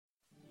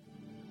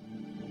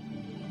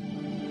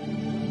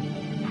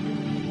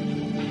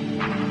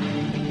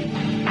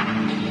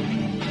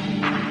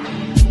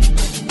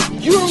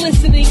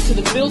listening to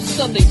the Mill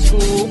Sunday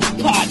School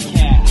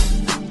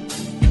podcast.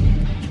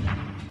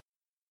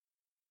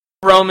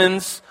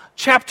 Romans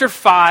chapter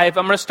 5,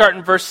 I'm going to start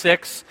in verse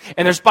 6,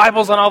 and there's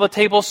Bibles on all the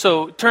tables,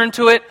 so turn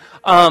to it.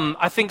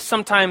 I think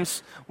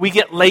sometimes we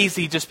get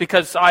lazy just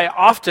because I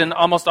often,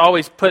 almost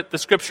always, put the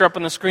scripture up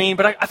on the screen,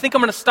 but I think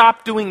I'm going to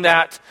stop doing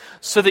that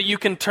so that you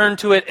can turn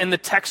to it in the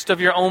text of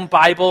your own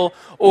Bible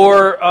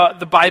or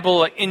the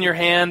Bible in your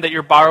hand that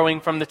you're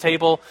borrowing from the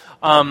table.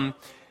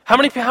 How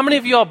many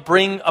of you all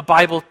bring a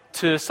Bible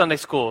to Sunday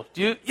school?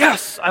 Do you?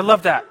 Yes, I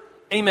love that.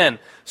 Amen.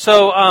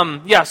 So,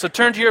 so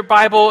turn to your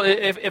Bible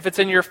if it's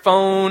in your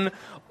phone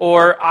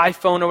or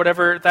iPhone or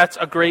whatever. That's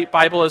a great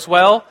Bible as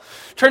well.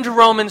 Turn to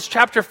Romans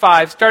chapter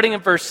 5, starting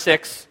in verse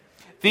 6.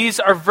 These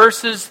are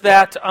verses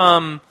that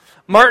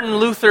Martin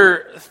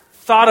Luther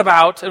thought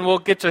about, and we'll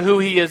get to who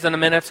he is in a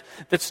minute,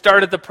 that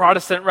started the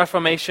Protestant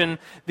Reformation.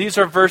 These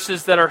are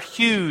verses that are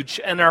huge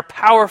and are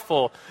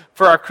powerful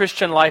for our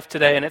Christian life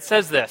today. And it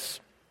says this,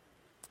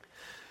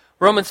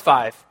 Romans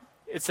 5.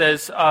 It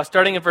says,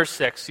 starting in verse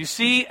 6, "You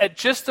see, at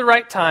just the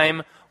right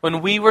time,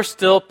 when we were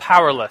still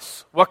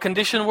powerless." What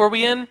condition were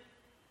we in?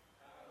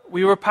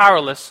 We were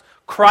powerless.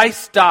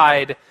 Christ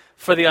died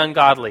for the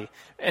ungodly.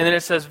 And then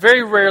it says,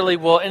 "Very rarely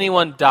will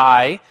anyone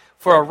die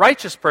for a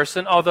righteous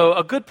person, although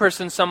a good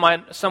person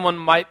someone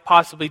might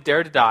possibly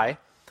dare to die."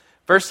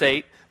 Verse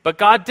 8, "But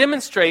God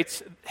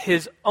demonstrates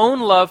his own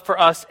love for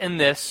us in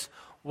this: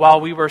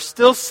 while we were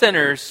still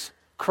sinners,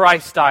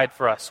 Christ died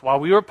for us." While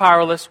we were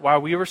powerless,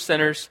 while we were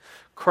sinners,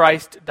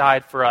 Christ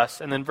died for us.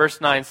 And then verse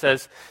 9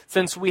 says,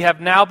 "Since we have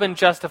now been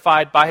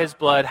justified by his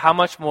blood, how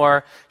much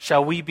more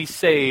shall we be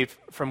saved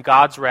from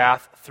God's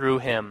wrath through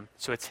him?"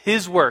 So it's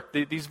his work.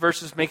 These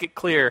verses make it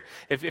clear,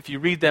 if you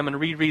read them and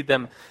reread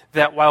them,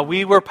 that while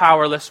we were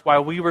powerless,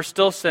 while we were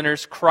still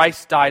sinners,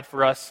 Christ died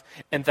for us.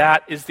 And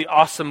that is the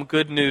awesome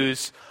good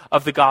news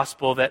of the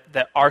gospel,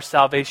 that our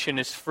salvation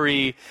is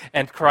free,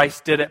 and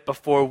Christ did it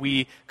before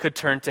we could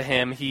turn to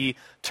him. He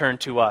turned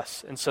to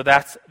us. And so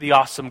that's the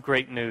awesome,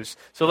 great news.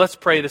 So let's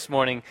pray this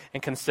morning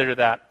and consider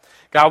that.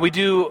 God, we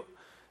do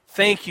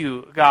thank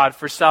you, God,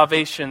 for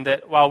salvation,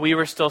 that while we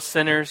were still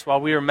sinners, while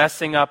we were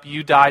messing up,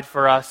 you died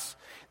for us,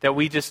 that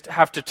we just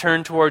have to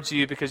turn towards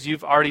you because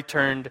you've already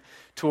turned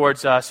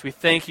towards us. We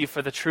thank you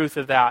for the truth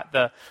of that,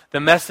 the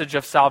message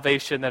of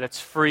salvation, that it's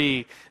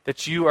free,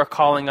 that you are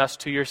calling us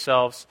to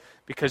yourselves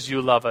because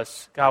you love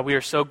us. God, we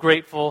are so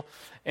grateful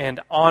and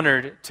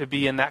honored to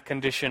be in that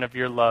condition of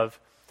your love.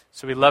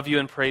 So we love you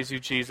and praise you,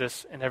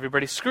 Jesus. And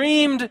everybody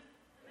screamed,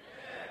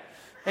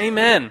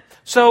 Amen.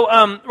 So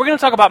we're going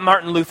to talk about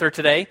Martin Luther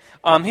today.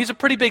 He's a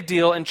pretty big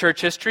deal in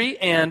church history.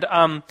 And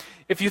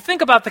if you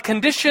think about the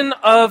condition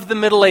of the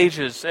Middle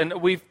Ages,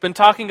 and we've been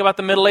talking about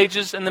the Middle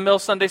Ages in the Mill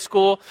Sunday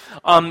School,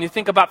 you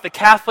think about the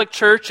Catholic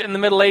Church in the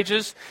Middle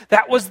Ages,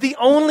 that was the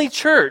only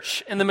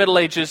church in the Middle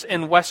Ages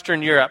in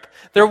Western Europe.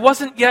 There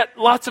wasn't yet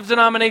lots of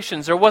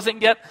denominations. There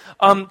wasn't yet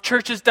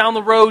churches down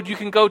the road you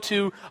can go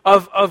to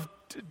of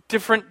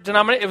different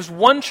denominations. It was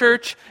one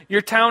church.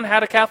 Your town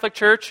had a Catholic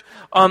church,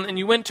 and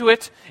you went to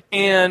it,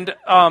 and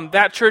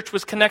that church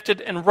was connected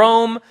in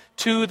Rome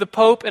to the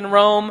Pope in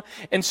Rome.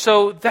 And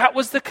so that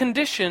was the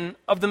condition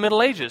of the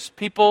Middle Ages.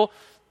 People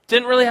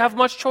didn't really have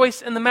much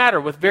choice in the matter,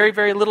 with very,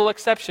 very little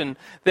exception.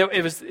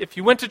 It was, if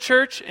you went to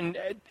church, and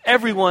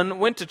everyone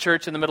went to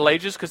church in the Middle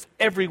Ages because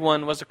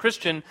everyone was a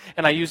Christian,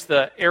 and I use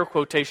the air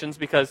quotations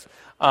because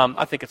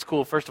I think it's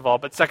cool, first of all,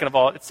 but second of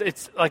all,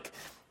 it's like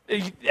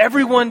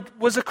everyone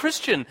was a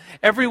Christian.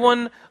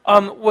 Everyone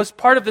was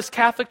part of this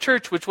Catholic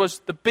Church, which was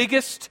the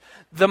biggest,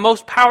 the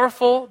most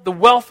powerful, the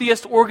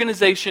wealthiest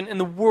organization in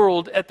the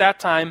world at that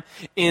time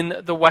in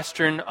the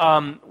Western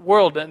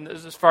world, and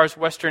as far as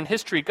Western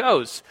history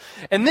goes.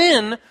 And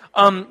then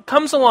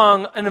comes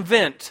along an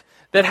event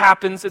that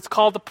happens. It's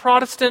called the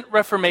Protestant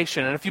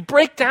Reformation. And if you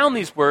break down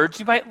these words,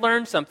 you might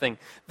learn something.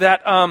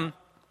 That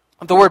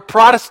the word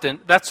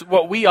Protestant, that's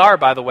what we are,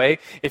 by the way.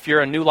 If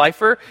you're a new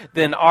lifer,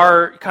 then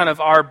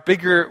our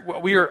bigger,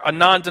 we are a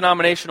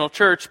non-denominational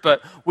church,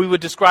 but we would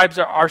describe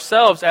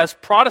ourselves as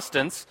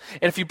Protestants.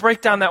 And if you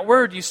break down that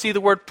word, you see the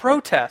word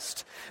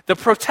protest, the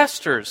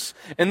protesters.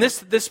 And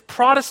this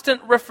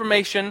Protestant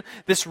Reformation,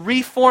 this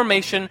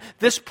reformation,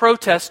 this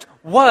protest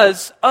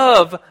was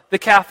of the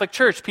Catholic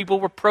Church. People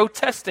were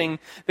protesting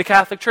the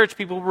Catholic Church.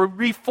 People were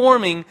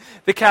reforming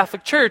the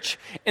Catholic Church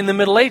in the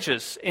Middle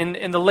Ages, in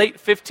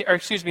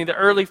the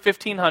early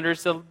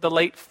 1500s, the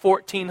late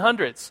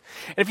 1400s.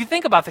 And if you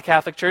think about the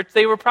Catholic Church,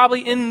 they were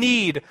probably in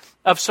need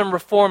of some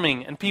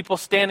reforming and people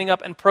standing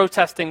up and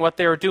protesting what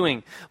they were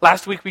doing.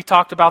 Last week we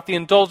talked about the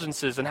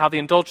indulgences and how the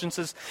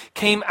indulgences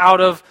came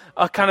out of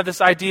kind of this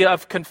idea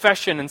of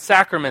confession and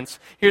sacraments.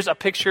 Here's a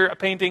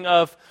painting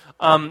of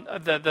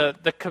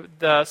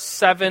the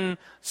seven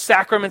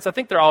sacraments. I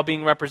think they're all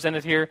being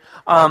represented here.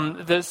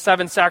 The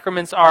seven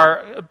sacraments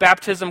are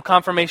baptism,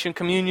 confirmation,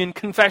 communion,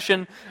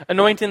 confession,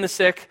 anointing the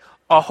sick,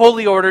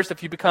 holy orders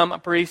if you become a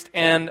priest,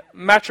 and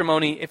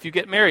matrimony if you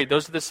get married.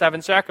 Those are the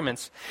 7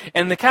 sacraments.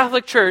 And the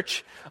Catholic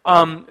Church,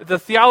 the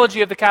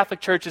theology of the Catholic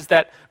Church is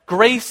that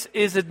grace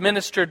is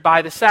administered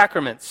by the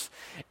sacraments.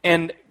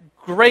 And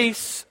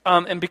grace,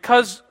 and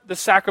because the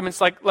sacraments,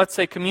 like let's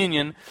say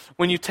communion,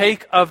 when you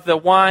take of the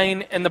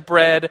wine and the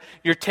bread,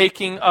 you're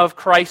taking of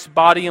Christ's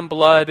body and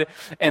blood,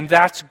 and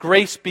that's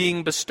grace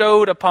being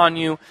bestowed upon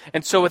you.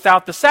 And so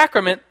without the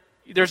sacrament,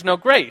 there's no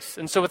grace.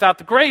 And so without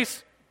the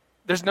grace,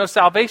 there's no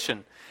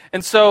salvation.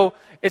 And so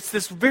it's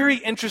this very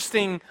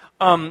interesting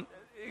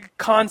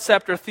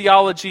concept or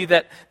theology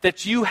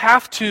that you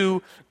have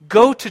to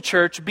go to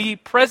church, be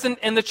present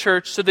in the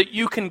church so that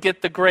you can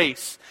get the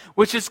grace,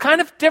 which is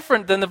kind of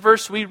different than the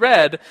verse we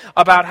read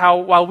about how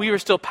while we were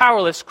still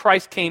powerless,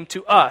 Christ came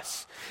to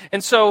us.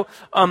 And so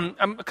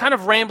I'm kind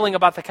of rambling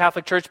about the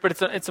Catholic Church, but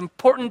it's an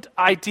important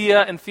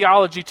idea and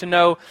theology to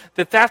know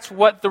that that's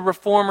what the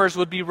reformers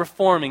would be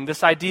reforming,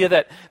 this idea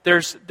that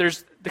there's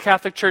the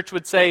Catholic Church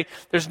would say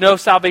there's no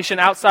salvation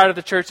outside of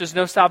the church, there's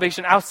no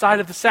salvation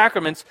outside of the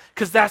sacraments,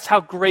 because that's how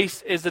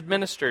grace is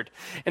administered.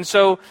 And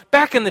so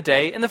back in the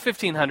day, in the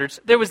 1500s,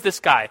 there was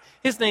this guy.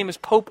 His name is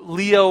Pope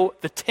Leo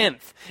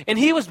X, and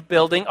he was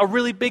building a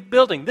really big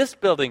building. This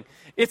building,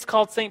 it's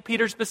called St.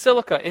 Peter's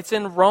Basilica. It's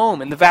in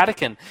Rome, in the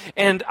Vatican.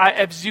 And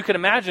as you can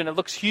imagine, it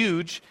looks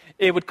huge.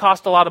 It would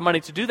cost a lot of money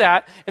to do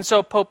that. And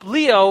so Pope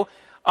Leo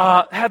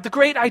had the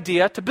great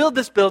idea to build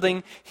this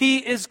building. He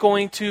is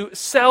going to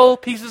sell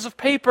pieces of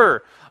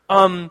paper.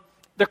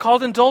 They're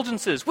called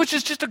indulgences, which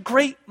is just a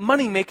great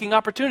money-making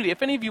opportunity.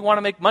 If any of you want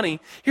to make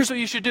money, here's what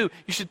you should do.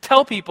 You should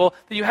tell people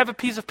that you have a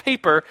piece of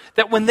paper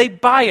that when they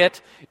buy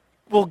it,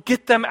 will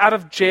get them out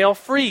of jail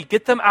free,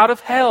 get them out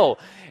of hell.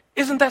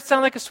 Isn't that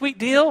sound like a sweet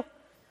deal?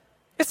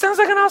 It sounds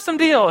like an awesome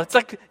deal. It's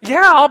like,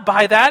 yeah, I'll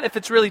buy that if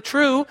it's really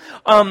true.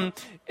 And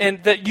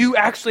that you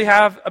actually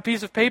have a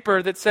piece of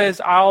paper that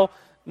says, I'll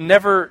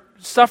never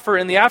suffer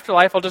in the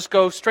afterlife. I'll just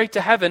go straight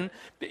to heaven,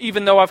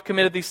 even though I've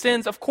committed these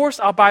sins. Of course,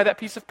 I'll buy that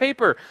piece of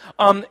paper.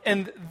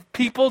 And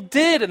people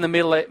did in the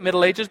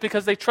Middle Ages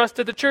because they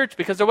trusted the church,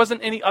 because there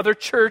wasn't any other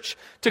church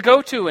to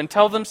go to and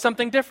tell them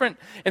something different.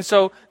 And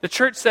so the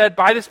church said,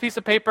 buy this piece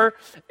of paper,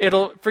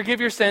 it'll forgive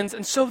your sins.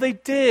 And so they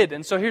did.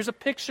 And so here's a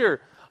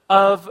picture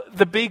of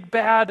the big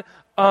bad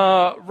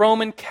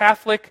Roman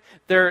Catholic.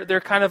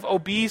 They're kind of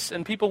obese,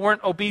 and people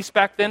weren't obese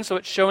back then, so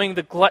it's showing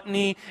the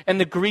gluttony and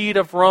the greed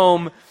of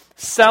Rome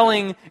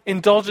selling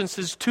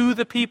indulgences to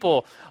the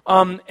people.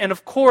 And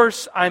of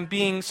course, I'm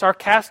being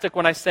sarcastic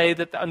when I say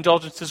that the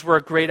indulgences were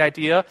a great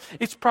idea.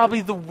 It's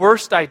probably the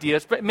worst idea,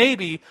 but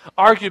maybe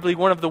arguably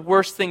one of the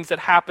worst things that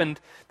happened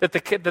that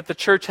the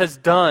church has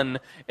done.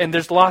 And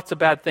there's lots of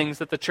bad things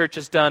that the church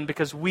has done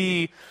because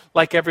we,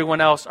 like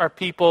everyone else, are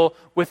people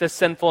with a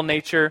sinful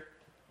nature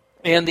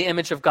and the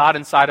image of God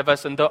inside of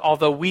us. And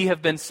although we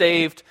have been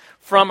saved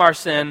from our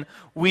sin,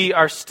 we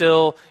are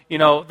still,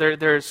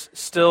 there's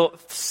still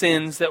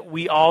sins that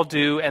we all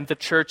do, and the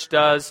church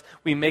does.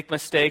 We make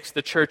mistakes.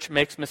 The church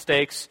makes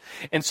mistakes.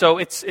 And so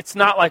it's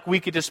not like we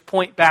could just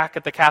point back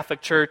at the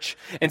Catholic Church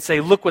and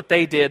say, look what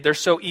they did. They're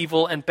so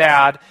evil and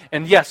bad.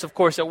 And yes, of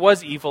course, it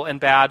was evil and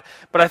bad.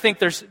 But I think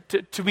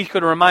we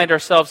could remind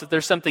ourselves that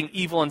there's something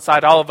evil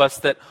inside all of us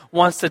that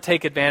wants to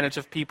take advantage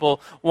of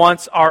people,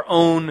 wants our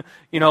own,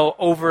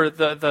 over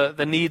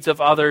the needs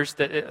of others,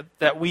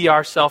 that we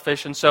are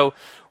selfish. And so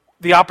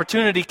the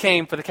opportunity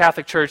came for the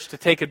Catholic Church to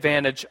take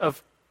advantage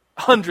of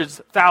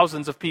hundreds,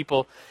 thousands of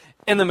people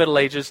in the Middle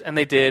Ages, and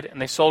they did, and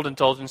they sold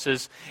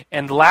indulgences.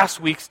 And last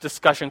week's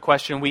discussion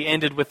question, we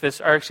ended with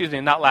this, or excuse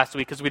me, not last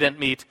week because we didn't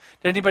meet.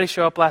 Did anybody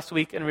show up last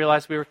week and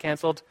realize we were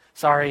canceled?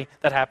 Sorry,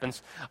 that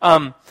happens.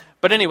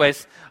 But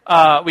anyways,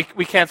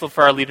 we canceled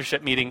for our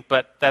leadership meeting,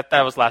 but that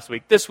was last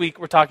week. This week,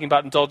 we're talking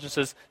about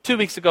indulgences. 2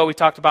 weeks ago, we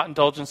talked about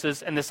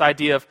indulgences and this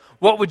idea of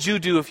what would you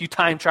do if you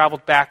time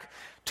traveled back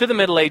to the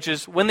Middle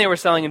Ages when they were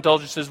selling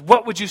indulgences.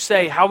 What would you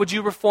say? How would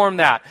you reform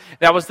that?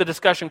 That was the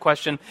discussion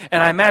question.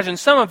 And I imagine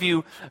some of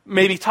you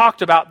maybe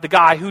talked about the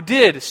guy who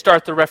did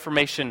start the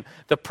Reformation,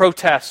 the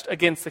protest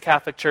against the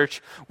Catholic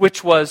Church,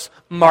 which was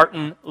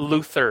Martin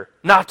Luther.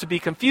 Not to be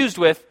confused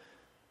with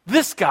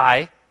this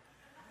guy,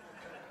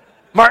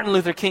 Martin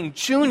Luther King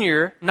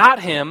Jr., not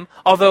him,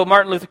 although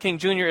Martin Luther King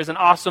Jr. is an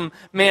awesome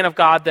man of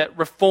God that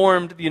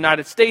reformed the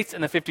United States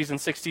in the 50s and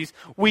 60s.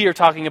 We are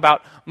talking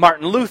about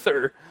Martin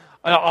Luther,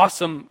 an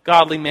awesome,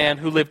 godly man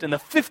who lived in the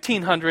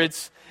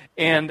 1500s,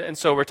 and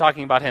so we're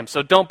talking about him.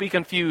 So don't be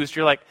confused.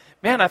 You're like,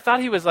 man, I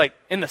thought he was like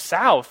in the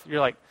South. You're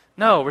like,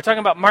 no, we're talking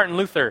about Martin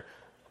Luther,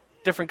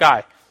 different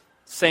guy,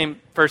 same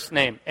first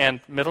name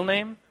and middle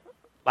name,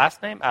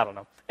 last name, I don't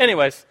know.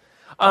 Anyways,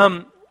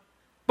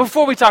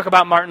 before we talk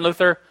about Martin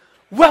Luther,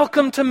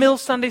 welcome to Mill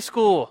Sunday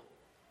School.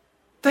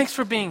 Thanks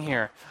for being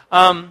here.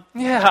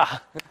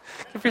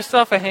 Give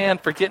yourself a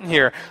hand for getting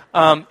here.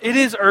 It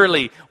is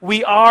early.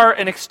 We are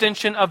an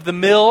extension of the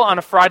Mill on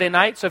a Friday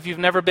night. So if you've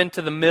never been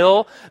to the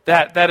Mill,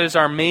 that is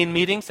our main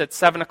meetings at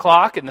 7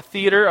 o'clock in the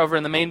theater over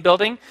in the main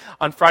building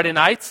on Friday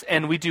nights.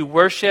 And we do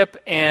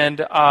worship and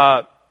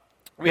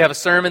we have a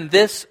sermon.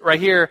 This right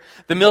here,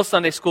 the Mill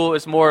Sunday School,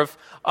 is more of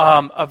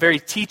a very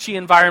teachy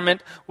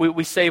environment.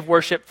 We save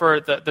worship for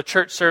the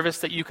church service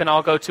that you can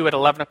all go to at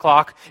 11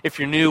 o'clock. If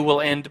you're new,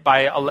 we'll end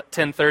by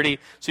 10:30,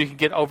 so you can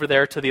get over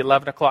there to the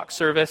 11 o'clock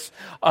service.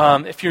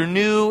 If you're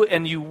new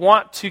and you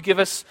want to give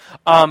us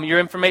your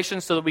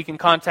information so that we can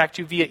contact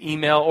you via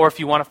email, or if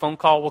you want a phone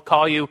call, we'll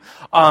call you.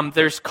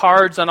 There's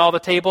cards on all the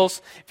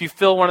tables. If you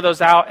fill one of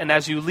those out, and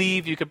as you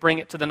leave, you could bring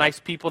it to the nice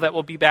people that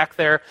will be back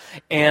there,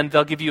 and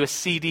they'll give you a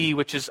CD,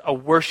 which is a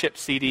worship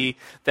CD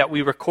that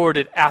we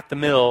recorded at the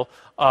mill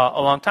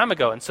a long time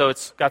ago. And so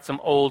it's got some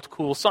old,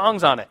 cool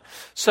songs on it.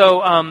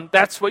 So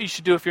that's what you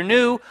should do if you're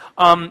new.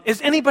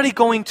 Is anybody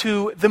going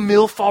to the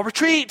Mill Fall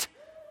Retreat?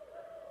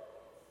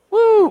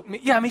 Woo!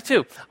 Yeah, me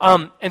too.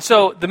 And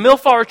so the Mill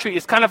Fall Retreat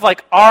is kind of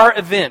like our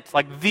event,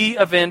 like the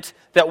event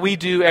that we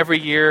do every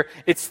year.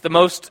 It's the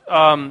most,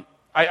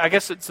 I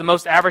guess it's the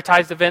most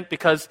advertised event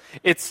because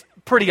it's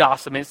pretty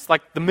awesome. It's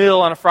like the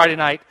Mill on a Friday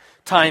night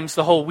times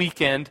the whole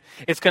weekend.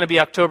 It's going to be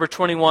October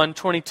 21,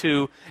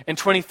 22, and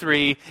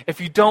 23. If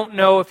you don't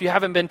know, if you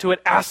haven't been to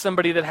it, ask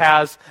somebody that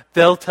has.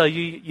 They'll tell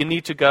you you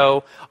need to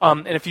go.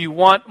 And if you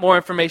want more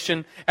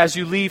information, as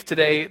you leave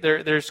today,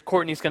 there's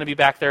Courtney's going to be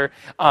back there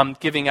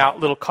giving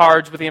out little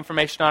cards with the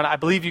information on it. I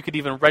believe you could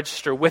even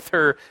register with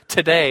her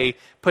today,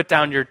 put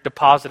down your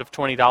deposit of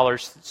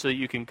 $20 so that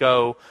you can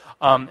go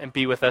and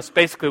be with us.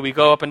 Basically, we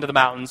go up into the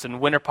mountains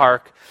in Winter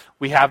Park.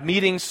 We have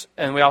meetings,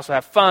 and we also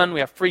have fun. We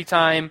have free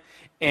time.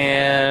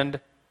 And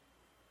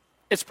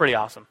it's pretty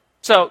awesome.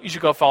 So you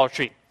should go Fall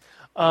Retreat.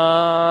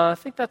 I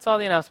think that's all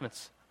the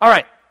announcements. All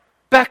right,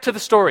 back to the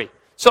story.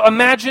 So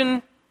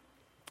imagine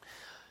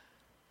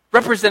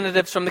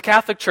representatives from the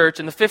Catholic Church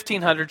in the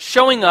 1500s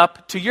showing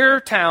up to your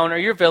town or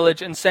your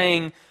village and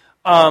saying,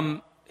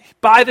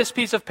 buy this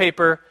piece of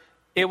paper.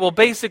 It will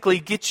basically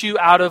get you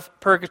out of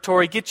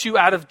purgatory, get you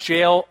out of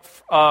jail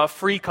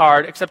free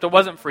card, except it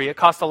wasn't free. It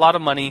cost a lot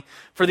of money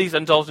for these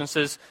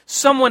indulgences.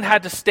 Someone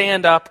had to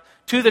stand up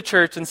to the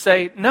church and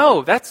say,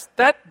 no,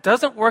 that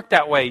doesn't work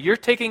that way. You're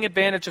taking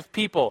advantage of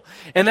people.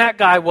 And that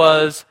guy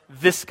was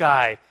this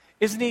guy.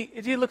 Isn't he?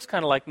 He looks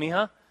kind of like me,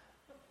 huh?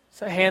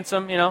 So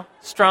handsome,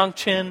 strong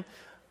chin.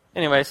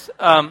 Anyways,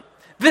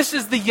 this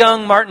is the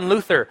young Martin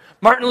Luther.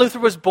 Martin Luther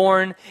was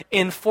born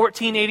in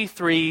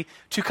 1483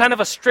 to kind of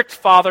a strict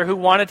father who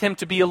wanted him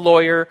to be a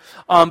lawyer,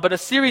 but a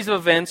series of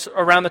events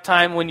around the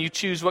time when you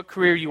choose what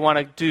career you want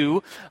to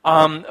do.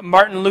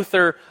 Martin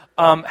Luther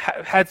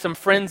had some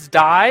friends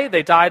die.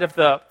 They died of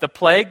the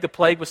plague. The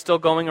plague was still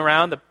going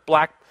around. The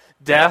Black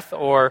Death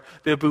or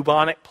the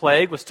bubonic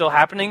plague was still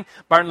happening.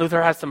 Martin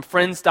Luther had some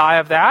friends die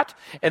of that.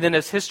 And then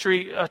as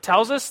history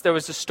tells us, there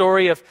was a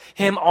story of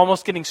him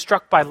almost getting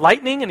struck by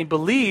lightning, and he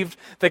believed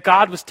that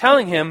God was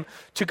telling him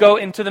to go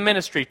into the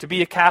ministry, to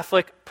be a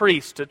Catholic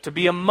priest, to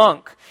be a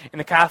monk in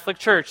the Catholic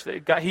Church.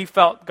 He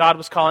felt God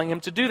was calling him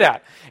to do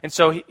that. And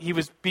so he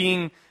was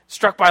being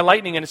struck by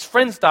lightning, and his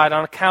friends died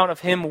on account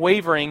of him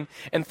wavering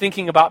and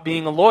thinking about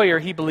being a lawyer.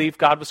 He believed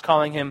God was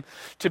calling him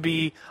to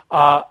be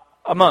a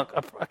monk,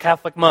 a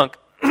Catholic monk.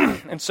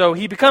 And so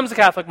he becomes a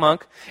Catholic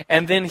monk,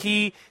 and then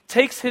he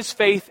takes his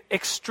faith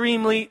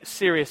extremely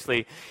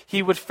seriously.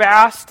 He would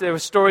fast. There were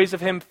stories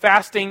of him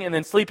fasting and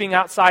then sleeping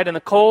outside in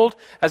the cold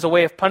as a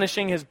way of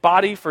punishing his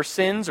body for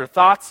sins or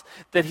thoughts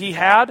that he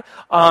had.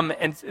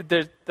 And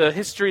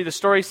the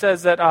story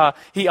says that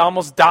he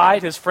almost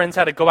died. His friends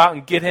had to go out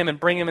and get him and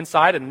bring him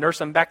inside and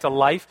nurse him back to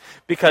life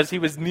because he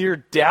was near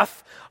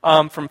death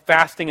from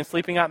fasting and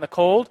sleeping out in the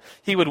cold.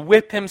 He would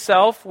whip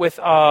himself with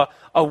a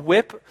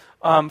whip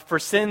for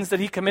sins that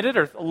he committed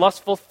or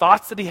lustful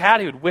thoughts that he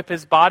had. He would whip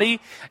his body,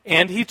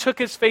 and he took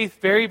his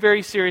faith very,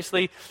 very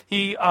seriously.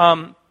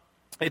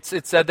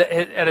 It's said that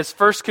at his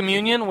first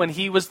communion, when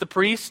he was the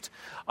priest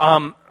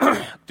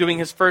doing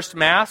his first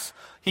Mass,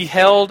 he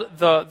held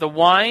the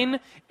wine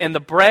and the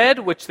bread,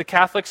 which the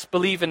Catholics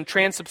believe in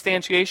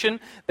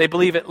transubstantiation. They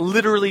believe it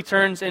literally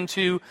turns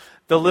into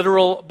the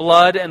literal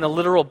blood and the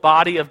literal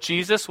body of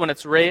Jesus when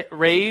it's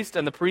raised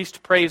and the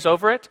priest prays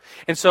over it.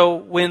 And so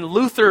when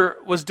Luther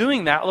was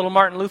doing that, little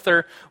Martin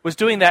Luther was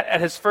doing that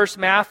at his first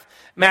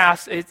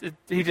Mass,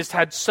 he just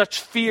had such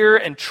fear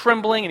and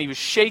trembling, and he was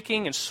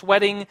shaking and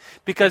sweating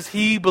because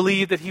he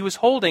believed that he was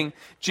holding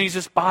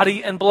Jesus'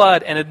 body and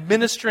blood and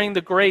administering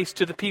the grace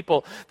to the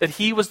people. That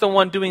he was the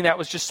one doing that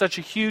was just such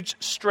a huge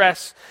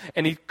stress,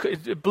 and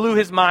it blew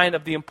his mind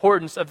of the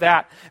importance of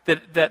that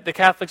the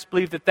Catholics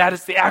believe that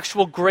is the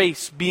actual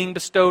grace being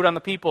bestowed on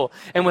the people.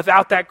 And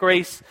without that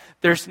grace,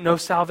 there's no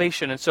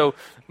salvation. And so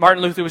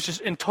Martin Luther was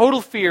just in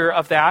total fear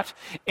of that,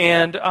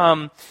 and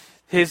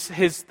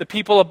the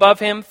people above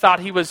him thought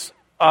he was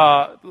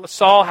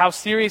saw how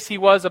serious he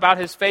was about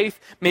his faith.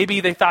 Maybe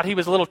they thought he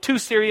was a little too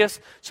serious,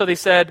 so they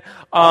said,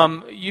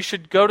 you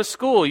should go to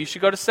school, you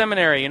should go to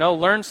seminary,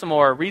 learn some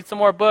more, read some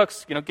more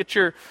books, get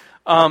your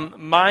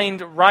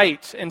mind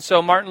right. And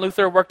so Martin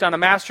Luther worked on a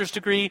master's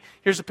degree.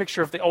 Here's a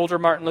picture of the older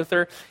Martin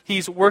Luther.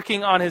 He's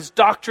working on his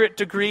doctorate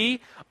degree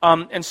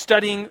and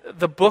studying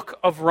the book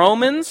of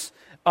Romans,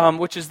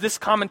 which is this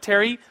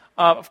commentary.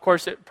 Of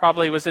course, it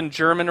probably was in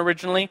German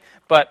originally,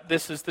 but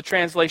this is the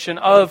translation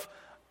of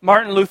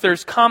Martin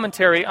Luther's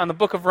commentary on the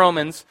book of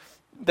Romans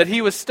that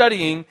he was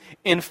studying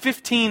in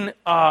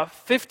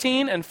 1515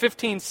 and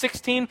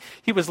 1516.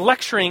 He was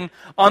lecturing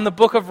on the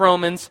book of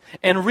Romans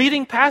and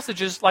reading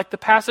passages like the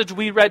passage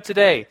we read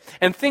today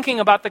and thinking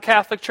about the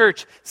Catholic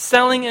Church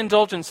selling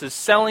indulgences,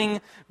 selling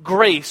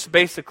grace,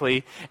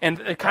 basically,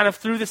 and kind of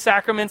through the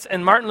sacraments.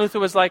 And Martin Luther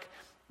was like,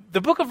 the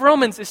book of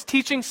Romans is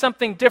teaching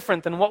something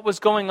different than what was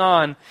going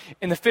on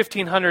in the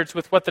 1500s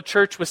with what the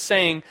church was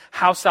saying,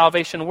 how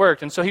salvation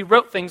worked. And so he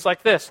wrote things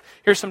like this.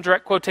 Here's some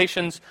direct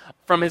quotations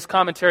from his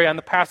commentary on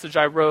the passage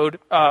I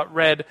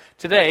read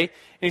today. And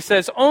he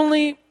says,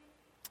 only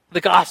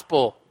the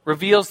gospel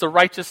reveals the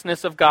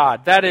righteousness of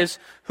God. That is,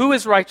 who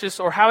is righteous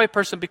or how a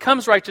person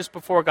becomes righteous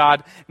before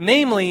God,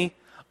 namely,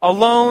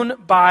 alone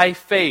by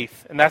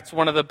faith. And that's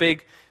one of the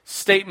big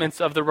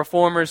statements of the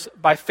Reformers,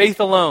 by faith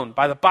alone,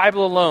 by the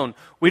Bible alone.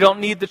 We don't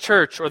need the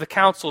church or the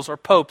councils or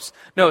popes.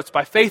 No, it's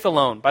by faith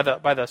alone, by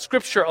the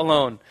Scripture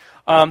alone.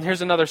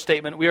 Here's another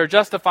statement. We are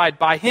justified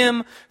by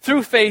Him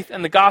through faith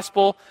in the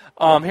gospel.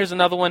 Here's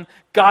another one.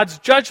 God's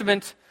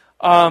judgment,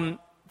 for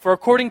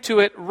according to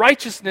it,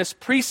 righteousness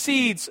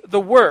precedes the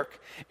work,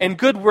 and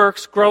good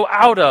works grow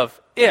out of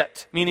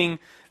it. Meaning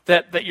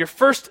that you're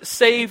first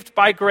saved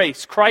by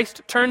grace.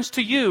 Christ turns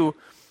to you,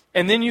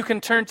 and then you can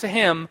turn to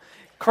Him.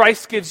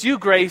 Christ gives you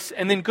grace,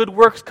 and then good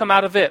works come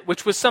out of it,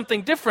 which was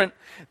something different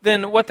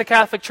than what the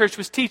Catholic Church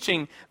was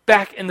teaching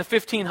back in the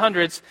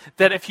 1500s,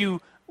 that if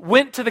you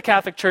went to the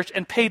Catholic Church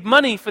and paid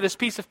money for this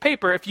piece of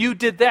paper, if you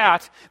did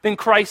that, then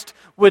Christ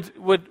would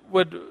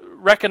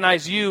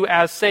recognize you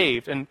as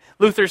saved. And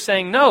Luther's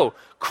saying, no,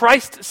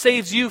 Christ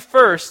saves you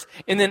first,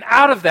 and then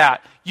out of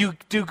that, you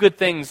do good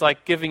things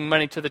like giving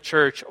money to the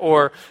church,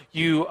 or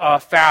you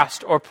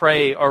fast or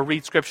pray or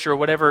read Scripture, or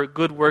whatever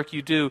good work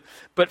you do.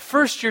 But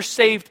first you're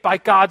saved by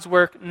God's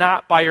work,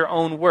 not by your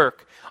own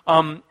work.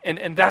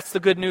 And that's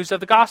the good news of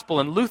the gospel.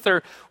 And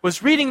Luther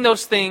was reading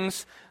those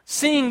things,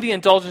 seeing the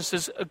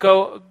indulgences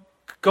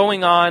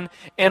going on,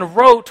 and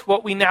wrote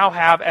what we now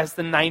have as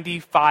the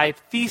 95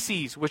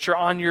 Theses, which are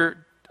on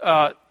your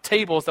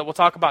tables that we'll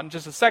talk about in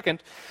just a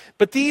second.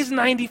 But these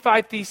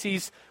 95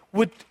 Theses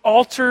would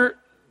alter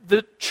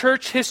the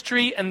church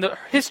history and the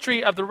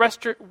history of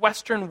the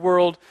Western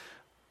world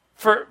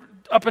for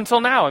up until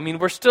now. I mean,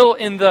 we're still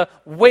in the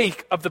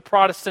wake of the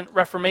Protestant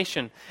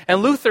Reformation.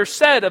 And Luther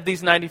said of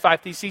these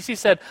 95 Theses, he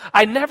said,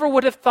 I never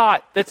would have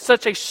thought that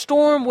such a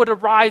storm would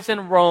arise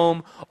in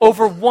Rome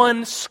over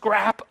one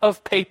scrap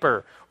of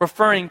paper,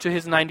 referring to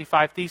his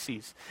 95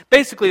 Theses.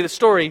 Basically, the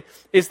story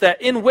is that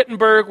in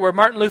Wittenberg, where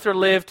Martin Luther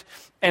lived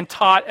and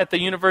taught at the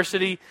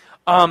university,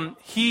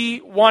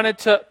 he wanted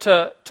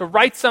to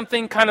write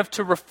something kind of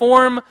to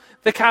reform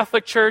the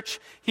Catholic Church.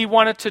 He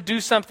wanted to do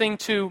something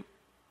to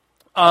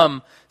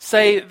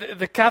say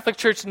the Catholic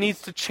Church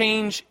needs to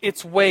change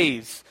its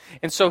ways.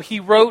 And so he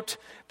wrote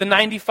the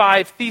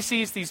 95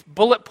 Theses, these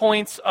bullet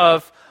points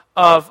of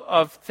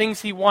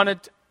things he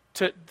wanted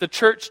the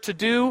church to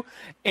do,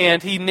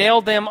 and he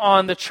nailed them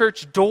on the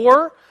church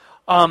door,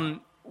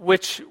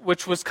 which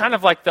was kind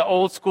of like the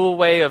old school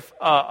way of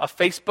a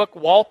Facebook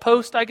wall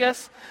post, I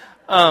guess.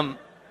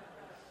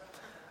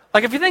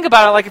 Like if you think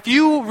about it, like if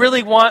you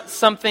really want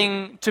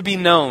something to be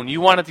known,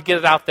 you wanted to get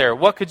it out there,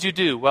 what could you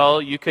do?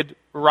 Well, you could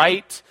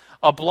write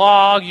a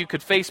blog, you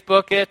could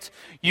Facebook it,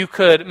 you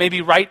could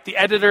maybe write the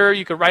editor,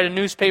 you could write a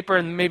newspaper,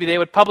 and maybe they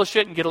would publish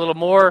it and get a little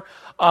more,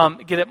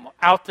 get it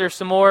out there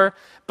some more.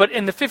 But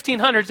in the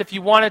 1500s, if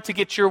you wanted to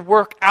get your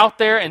work out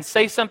there and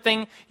say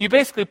something, you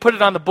basically put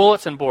it on the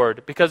bulletin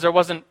board, because there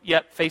wasn't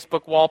yet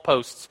Facebook wall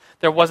posts.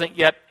 There wasn't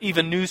yet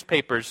even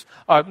newspapers.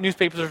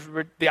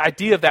 The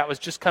idea of that was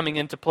just coming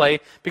into play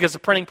because the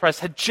printing press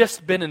had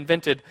just been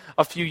invented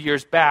a few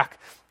years back.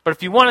 But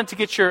if you wanted to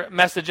get your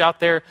message out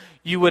there,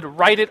 you would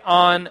write it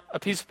on a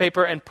piece of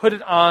paper and put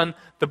it on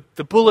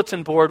the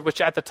bulletin board,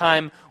 which at the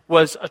time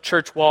was a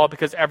church wall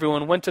because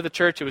everyone went to the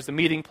church. It was the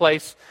meeting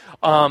place.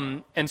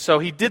 And so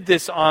he did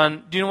this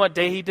on, do you know what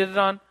day he did it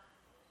on?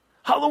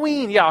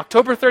 Halloween, yeah,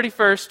 October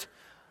 31st,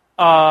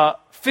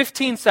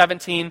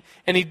 1517.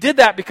 And he did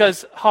that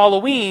because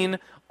Halloween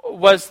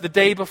was the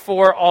day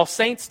before All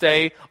Saints'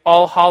 Day,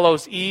 All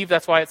Hallows' Eve.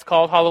 That's why it's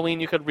called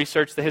Halloween. You could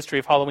research the history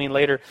of Halloween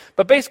later.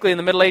 But basically, in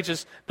the Middle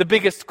Ages, the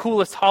biggest,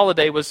 coolest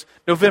holiday was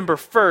November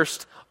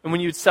 1st, and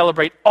when you'd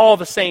celebrate all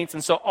the saints.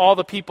 And so all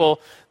the people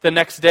the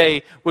next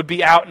day would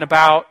be out and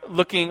about,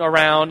 looking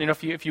around. You know,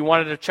 if you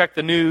wanted to check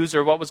the news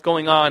or what was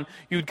going on,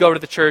 you'd go to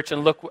the church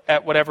and look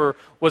at whatever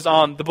was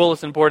on the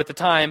bulletin board at the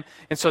time.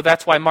 And so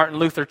that's why Martin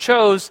Luther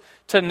chose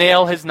to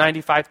nail his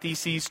 95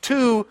 Theses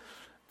to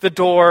the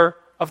door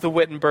of the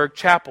Wittenberg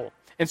Chapel.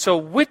 And so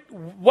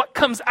what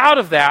comes out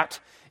of that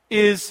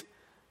is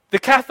the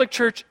Catholic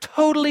Church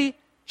totally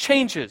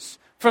changes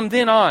from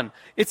then on.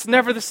 It's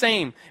never the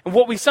same. And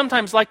what we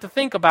sometimes like to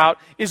think about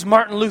is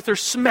Martin Luther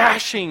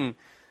smashing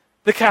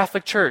the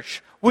Catholic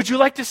Church. Would you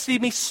like to see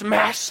me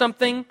smash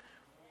something?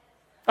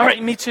 All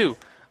right, me too.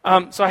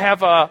 So I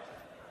have a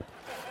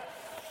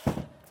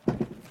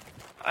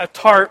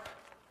tarp.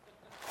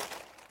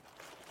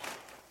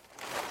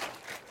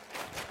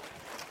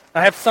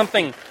 I have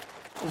something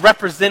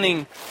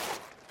representing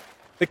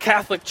the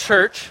Catholic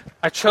Church,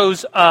 I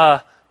chose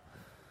a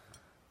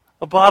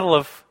bottle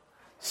of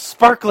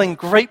sparkling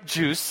grape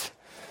juice,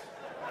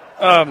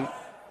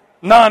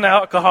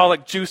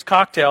 non-alcoholic juice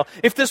cocktail.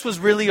 If this was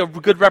really a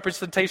good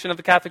representation of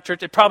the Catholic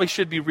Church, it probably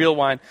should be real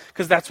wine,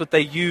 because that's what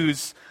they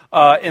use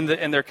in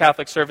their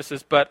Catholic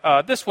services.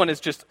 But this one is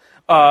just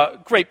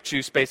grape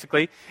juice,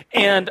 basically.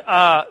 And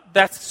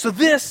so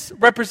this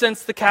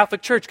represents the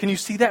Catholic Church. Can you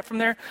see that from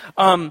there?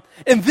 And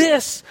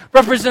this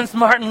represents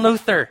Martin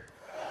Luther.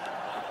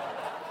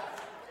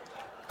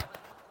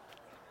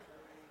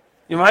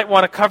 You might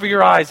want to cover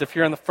your eyes if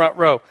you're in the front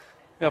row.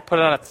 Put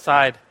it on its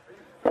side.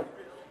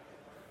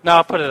 No,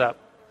 I'll put it up.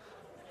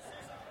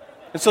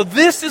 And so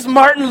this is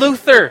Martin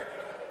Luther.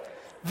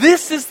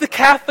 This is the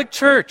Catholic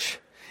Church.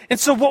 And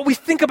so what we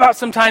think about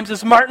sometimes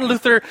is Martin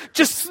Luther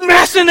just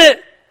smashing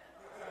it.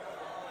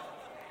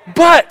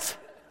 But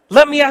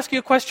let me ask you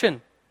a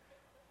question.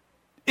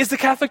 Is the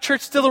Catholic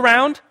Church still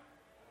around?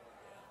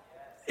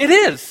 It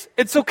is.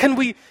 And so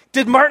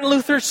did Martin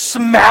Luther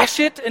smash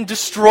it and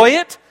destroy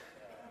it?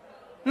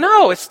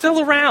 No, it's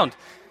still around.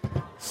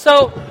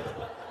 So,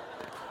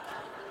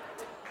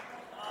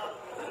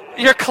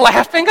 you're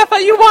clapping? I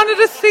thought you wanted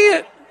to see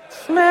it.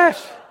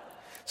 Smash.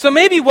 So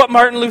maybe what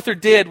Martin Luther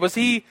did was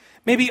he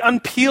maybe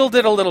unpeeled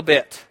it a little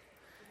bit.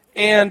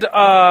 And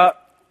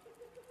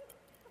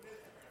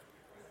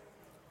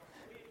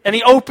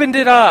he opened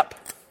it up.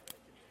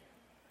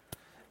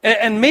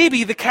 And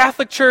maybe the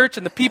Catholic Church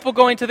and the people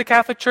going to the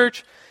Catholic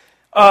Church,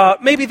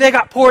 maybe they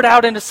got poured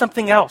out into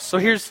something else. So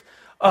here's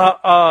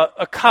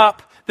a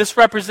cup. This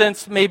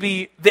represents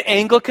maybe the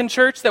Anglican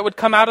Church that would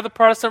come out of the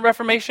Protestant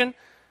Reformation.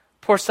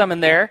 Pour some in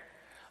there.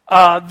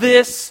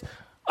 This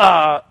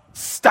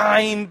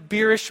Stein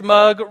beerish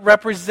mug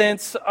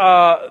represents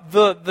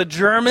the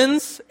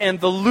Germans and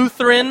the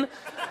Lutheran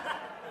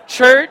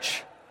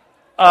Church.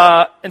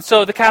 And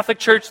so the Catholic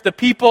Church, the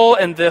people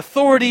and the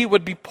authority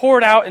would be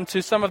poured out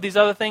into some of these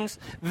other things.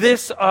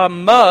 This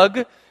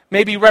mug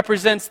maybe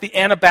represents the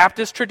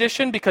Anabaptist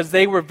tradition, because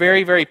they were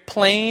very, very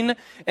plain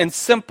and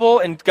simple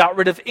and got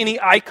rid of any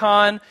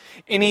icon,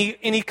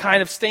 any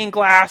kind of stained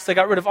glass. They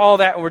got rid of all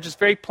that and were just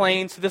very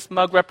plain. So this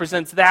mug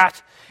represents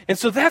that. And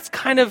so that's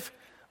kind of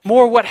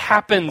more what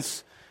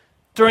happens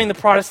during the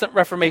Protestant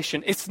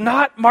Reformation. It's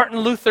not Martin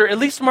Luther, at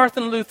least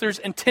Martin Luther's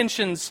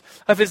intentions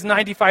of his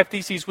 95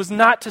 Theses was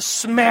not to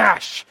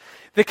smash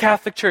the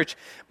Catholic Church.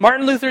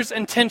 Martin Luther's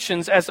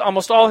intentions, as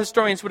almost all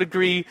historians would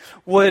agree,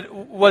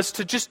 was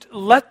to just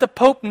let the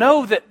Pope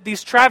know that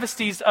these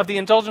travesties of the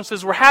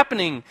indulgences were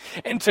happening,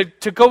 and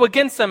to go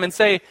against them and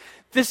say,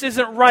 this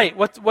isn't right.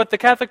 What the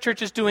Catholic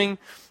Church is doing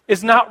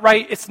is not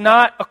right. It's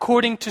not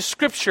according to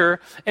Scripture.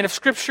 And if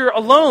Scripture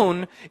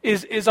alone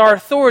is our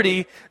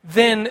authority,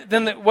 then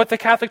what the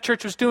Catholic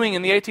Church was doing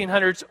in the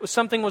 1800s,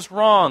 something was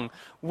wrong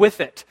with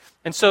it.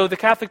 And so the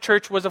Catholic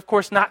Church was, of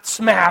course, not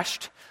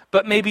smashed,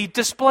 but maybe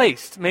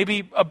displaced,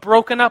 maybe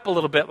broken up a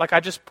little bit, like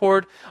I just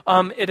poured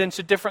it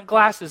into different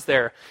glasses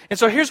there. And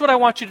so here's what I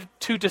want you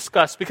to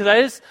discuss,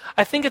 because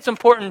I think it's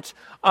important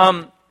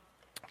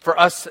for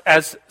us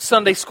as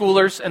Sunday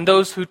schoolers and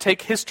those who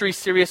take history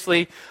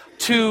seriously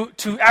to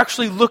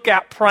actually look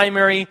at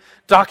primary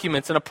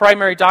documents. And a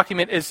primary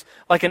document is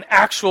like an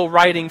actual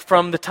writing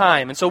from the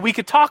time. And so we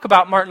could talk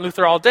about Martin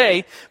Luther all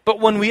day, but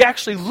when we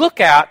actually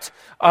look at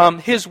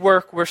his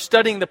work, we're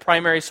studying the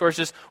primary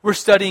sources, we're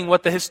studying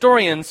what the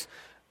historians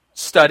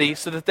study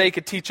so that they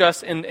could teach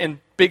us in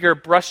bigger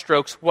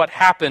brushstrokes what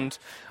happened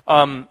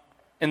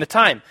in the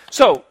time.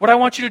 So what I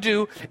want you to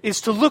do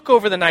is to look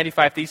over the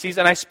 95 Theses,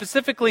 and I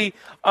specifically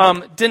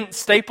didn't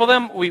staple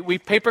them. We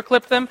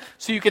paperclipped them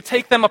so you could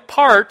take them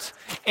apart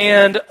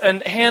and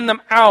hand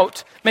them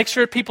out. Make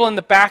sure people in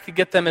the back could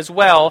get them as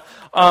well,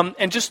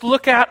 and just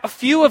look at a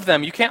few of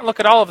them. You can't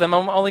look at all of them.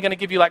 I'm only going to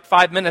give you like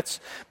 5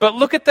 minutes. But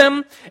look at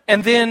them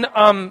and then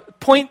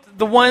point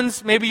the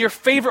ones, maybe your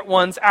favorite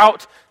ones,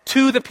 out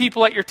to the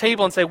people at your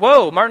table and say,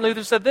 whoa, Martin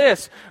Luther said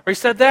this, or he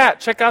said that.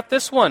 Check out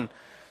this one.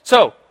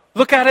 So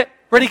look at it.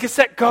 Ready, get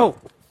set, go.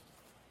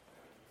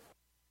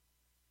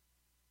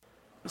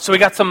 So we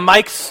got some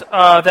mics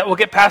that will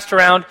get passed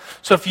around.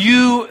 So if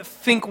you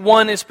think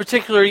one is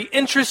particularly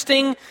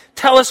interesting,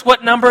 tell us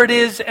what number it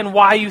is and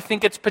why you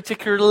think it's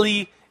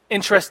particularly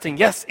interesting.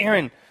 Yes,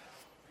 Aaron.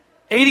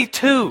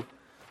 82.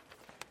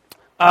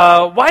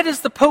 Why does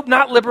the Pope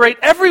not liberate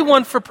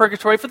everyone for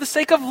purgatory for the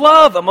sake of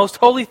love, a most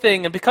holy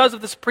thing, and because of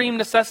the supreme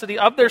necessity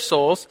of their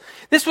souls?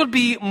 This would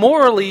be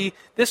morally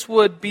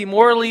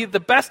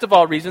the best of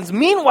all reasons.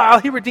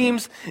 Meanwhile, he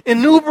redeems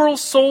innumerable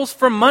souls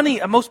for money,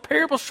 a most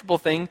perishable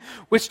thing,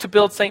 which to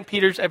build St.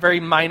 Peter's a very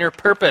minor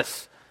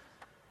purpose.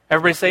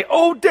 Everybody say,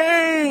 oh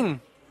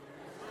dang!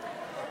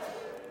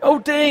 Oh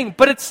dang!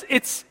 But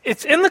it's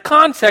in the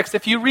context.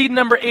 If you read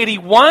number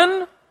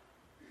 81,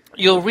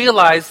 you'll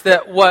realize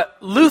that what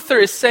Luther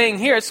is saying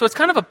here, so it's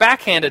kind of a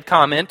backhanded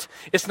comment.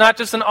 It's not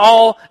just an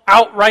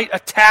outright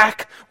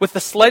attack with the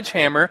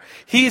sledgehammer.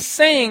 He's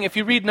saying, if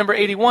you read number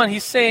 81,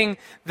 he's saying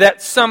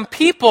that some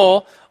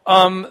people,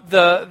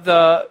 that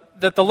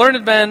the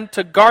learned men,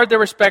 to guard their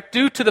respect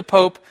due to the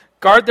Pope,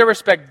 guard their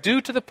respect due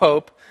to the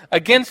Pope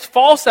against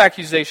false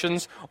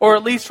accusations, or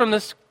at least from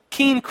the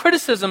keen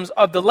criticisms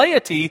of the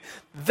laity,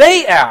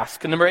 they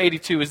ask. And number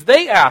 82 is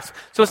they ask.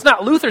 So it's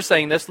not Luther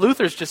saying this.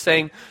 Luther's just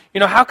saying,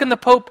 how can the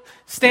Pope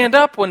stand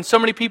up when so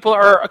many people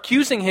are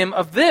accusing him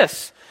of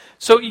this?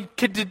 So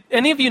did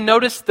any of you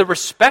notice the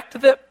respect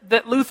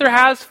that Luther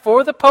has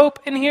for the Pope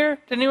in here?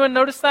 Did anyone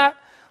notice that?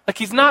 Like,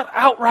 he's not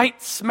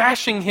outright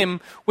smashing him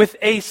with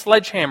a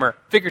sledgehammer,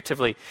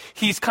 figuratively.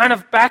 He's kind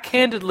of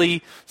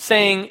backhandedly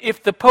saying,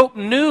 if the Pope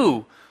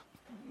knew,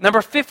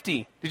 number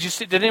 50.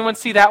 Did anyone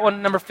see that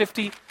one, number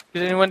 50?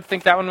 Did anyone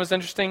think that one was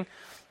interesting?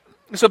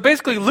 So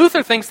basically,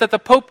 Luther thinks that the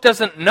Pope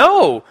doesn't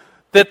know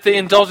that the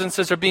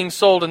indulgences are being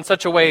sold in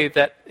such a way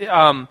that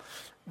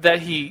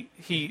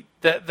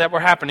that were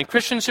happening.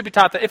 Christians should be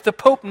taught that if the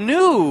Pope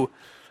knew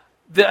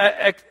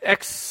the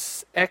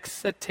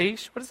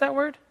excitation, what is that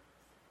word?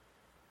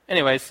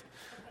 Anyways,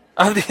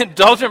 of the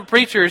indulgent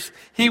preachers,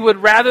 he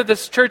would rather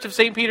this church of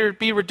St. Peter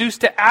be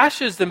reduced to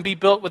ashes than be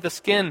built with the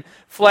skin,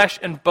 flesh,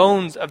 and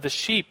bones of the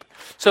sheep.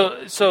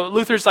 So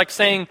Luther's like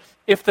saying,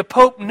 if the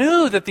Pope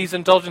knew that these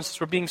indulgences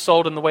were being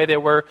sold in the way they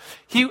were,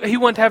 he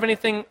wouldn't have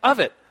anything of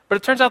it. But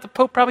it turns out the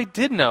Pope probably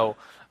did know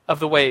of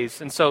the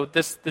ways. And so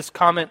this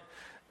comment,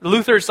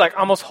 Luther's like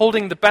almost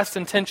holding the best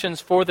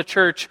intentions for the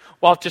church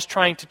while just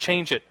trying to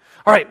change it.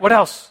 All right, what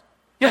else?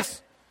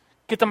 Yes,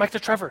 get the mic to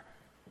Trevor.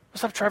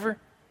 What's up, Trevor?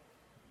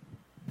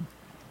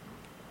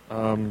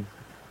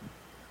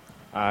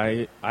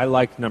 I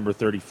like number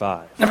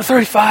 35. Number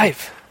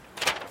 35.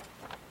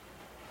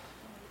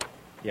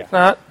 Yeah.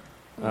 Not.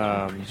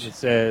 It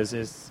says,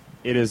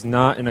 it is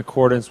not in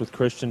accordance with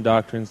Christian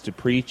doctrines to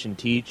preach and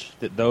teach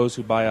that those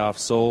who buy off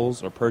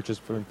souls or purchase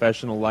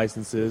professional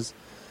licenses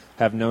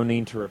have no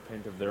need to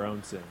repent of their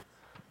own sin.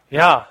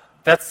 Yeah,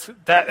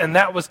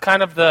 that was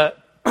kind of the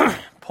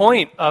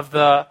point of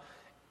the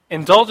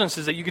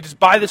indulgences, that you could just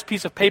buy this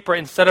piece of paper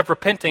instead of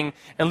repenting,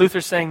 and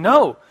Luther's saying,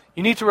 no,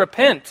 you need to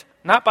repent,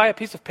 not buy a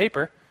piece of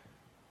paper.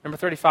 Number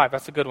 35,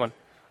 that's a good one.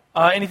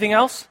 Anything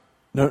else?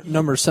 No,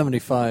 number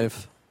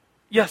 75.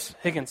 Yes,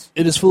 Higgins.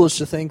 It is foolish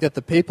to think that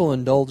the papal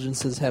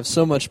indulgences have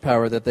so much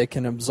power that they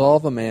can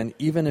absolve a man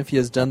even if he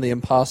has done the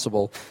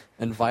impossible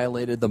and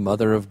violated the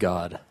Mother of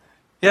God.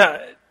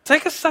 Yeah,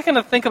 take a second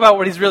to think about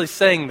what he's really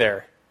saying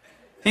there.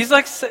 He's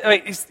like,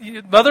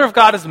 Mother of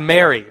God is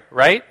Mary,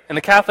 right? And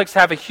the Catholics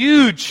have a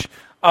huge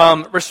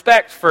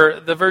respect for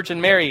the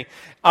Virgin Mary.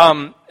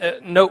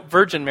 Note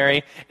Virgin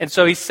Mary. And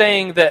so he's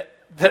saying that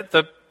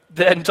the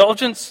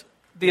indulgence,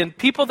 the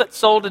people that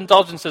sold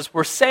indulgences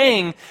were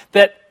saying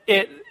that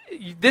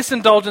this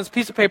indulgence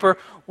piece of paper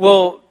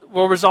will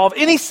resolve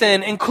any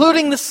sin,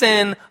 including the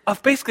sin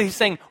of, basically he's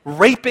saying,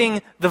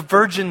 raping the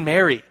Virgin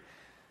Mary.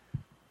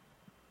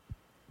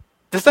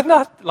 Is that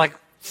not like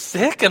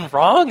sick and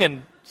wrong?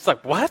 And it's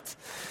like, what?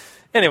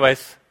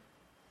 Anyways.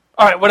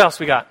 All right, what else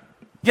we got?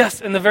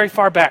 Yes, in the very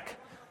far back.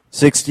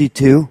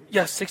 62.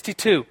 Yes,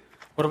 62.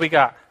 What do we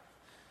got?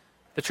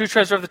 The true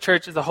treasure of the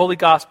church is the holy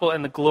gospel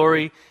and the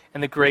glory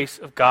and the grace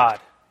of God.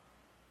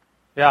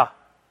 Yeah,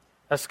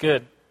 that's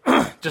good.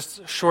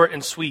 Just short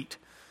and sweet.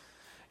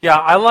 Yeah,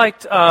 I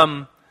liked,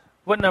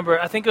 what number?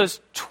 I think it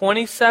was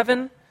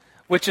 27,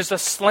 which is a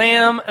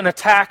slam, an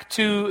attack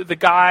to the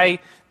guy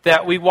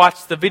that we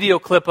watched the video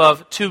clip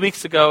of 2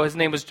 weeks ago. His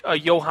name was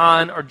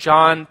Johann or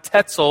John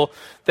Tetzel,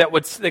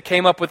 that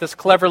came up with this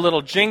clever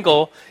little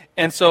jingle.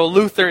 And so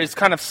Luther is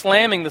kind of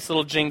slamming this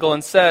little jingle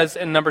and says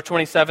in number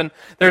 27,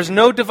 there's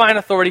no divine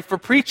authority for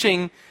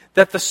preaching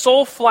that the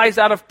soul flies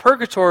out of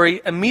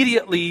purgatory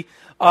immediately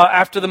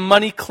after the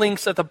money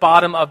clinks at the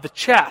bottom of the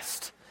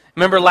chest.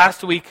 Remember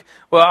last week,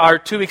 or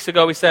 2 weeks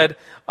ago, we said,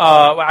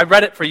 I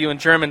read it for you in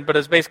German, but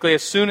it's basically,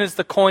 as soon as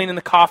the coin in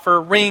the coffer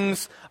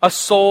rings, a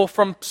soul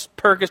from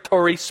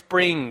purgatory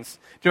springs.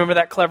 Do you remember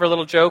that clever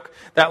little joke?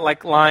 That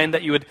like line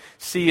that you would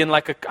see in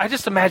I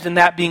just imagine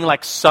that being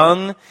like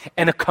sung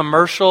in a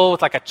commercial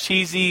with like a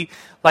cheesy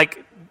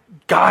like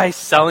guy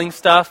selling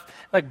stuff.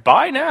 Like,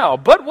 buy now,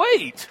 but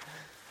wait.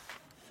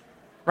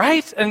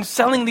 Right? And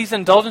selling these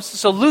indulgences.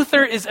 So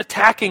Luther is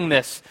attacking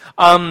this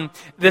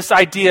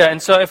idea.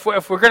 And so if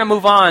we're going to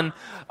move on,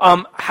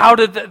 how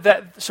did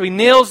that? So he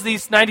nails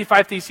these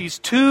 95 Theses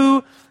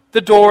to the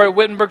door at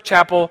Wittenberg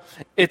Chapel.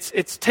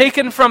 It's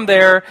taken from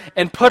there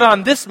and put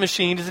on this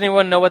machine. Does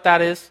anyone know what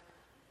that is?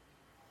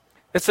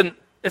 It's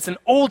an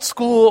old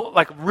school,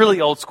 like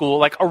really old school,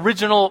 like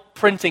original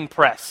printing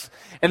press.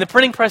 And the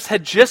printing press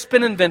had just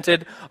been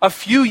invented a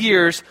few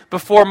years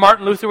before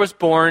Martin Luther was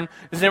born.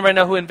 Does anybody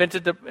know who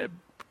invented the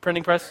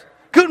printing press?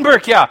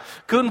 Gutenberg, yeah.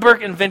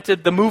 Gutenberg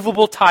invented the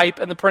movable type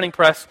and the printing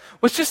press,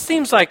 which just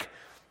seems like,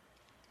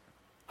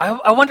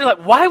 I wonder,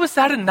 like, why was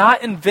that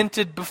not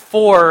invented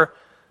before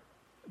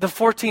the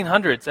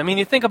 1400s? I mean,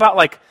 you think about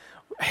like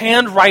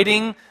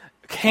handwriting,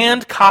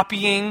 hand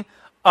copying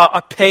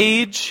a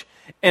page,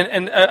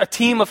 and a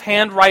team of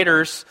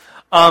handwriters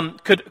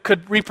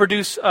could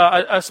reproduce,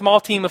 a small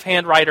team of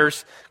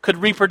handwriters could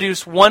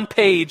reproduce one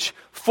page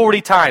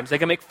 40 times. They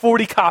can make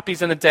 40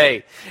 copies in a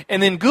day.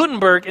 And then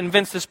Gutenberg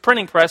invents this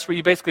printing press where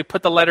you basically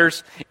put the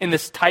letters in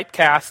this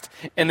typecast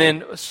and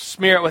then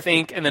smear it with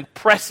ink and then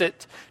press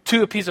it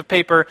to a piece of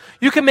paper.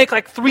 You can make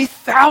like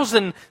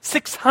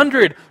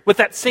 3,600 with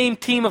that same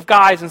team of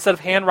guys instead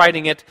of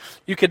handwriting it.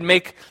 You could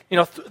make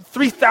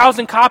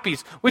 3,000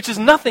 copies, which is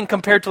nothing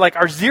compared to like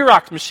our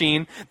Xerox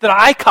machine that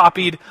I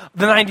copied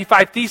the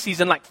 95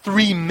 Theses in like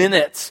 3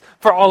 minutes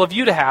for all of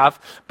you to have,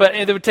 but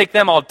it would take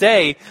them all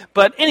day.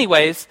 But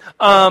anyways,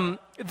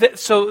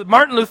 so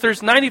Martin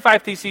Luther's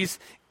 95 Theses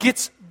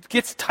gets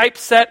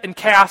typeset and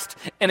cast,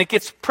 and it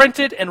gets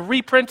printed and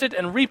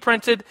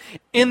reprinted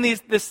in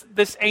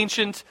this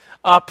ancient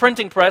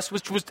printing press,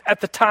 which was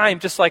at the time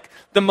just like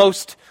the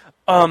most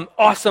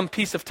awesome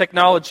piece of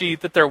technology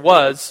that there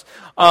was.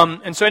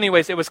 And so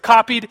anyways, it was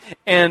copied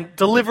and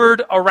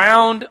delivered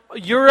around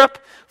Europe.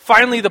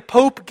 Finally, the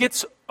Pope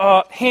gets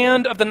a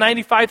hand of the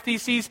 95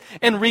 Theses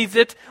and reads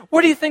it.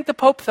 What do you think the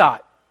Pope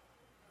thought?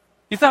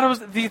 Do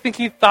you think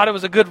he thought it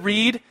was a good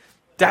read?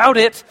 Doubt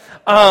it.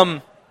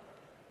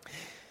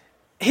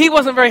 He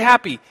wasn't very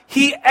happy.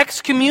 He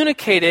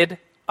excommunicated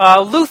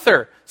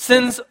Luther,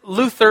 sends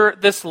Luther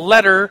this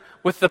letter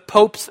with the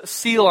Pope's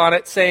seal on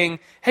it saying,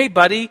 "Hey,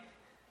 buddy,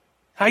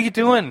 how you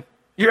doing?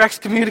 You're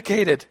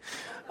excommunicated."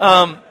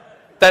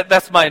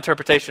 That's my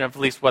interpretation of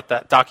at least what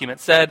that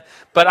document said.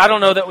 But I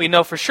don't know that we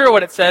know for sure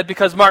what it said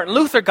because Martin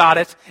Luther got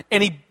it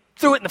and he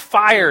threw it in the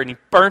fire and he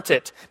burnt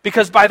it.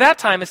 Because by that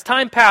time, as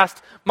time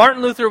passed,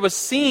 Martin Luther was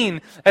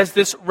seen as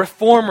this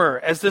reformer,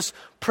 as this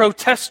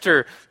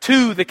protester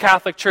to the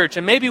Catholic Church.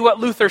 And maybe what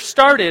Luther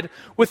started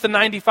with the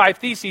 95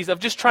 Theses of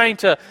just trying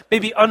to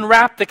maybe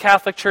unwrap the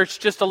Catholic Church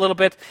just a little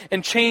bit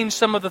and change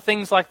some of the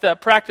things like the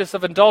practice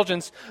of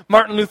indulgence,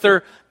 Martin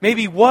Luther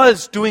maybe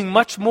was doing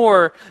much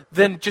more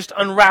than just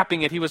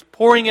unwrapping it. He was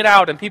pouring it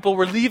out and people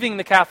were leaving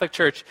the Catholic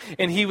Church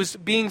and he was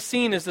being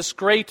seen as this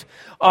great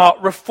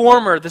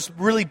reformer, this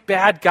really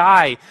bad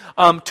guy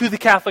to the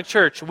Catholic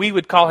Church. We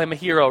would call him a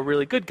hero, a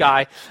really good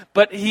guy,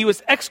 but he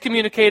was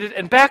excommunicated.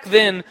 And back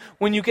then,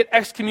 when you get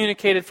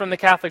excommunicated from the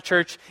Catholic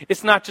Church,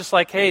 it's not just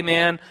like, "Hey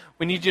man,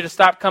 we need you to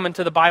stop coming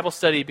to the Bible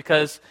study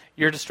because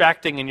you're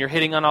distracting and you're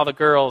hitting on all the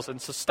girls,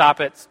 and so stop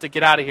it, to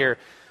get out of here,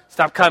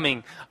 stop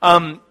coming."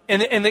 In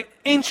the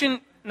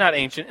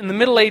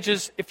Middle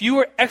Ages, if you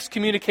were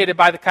excommunicated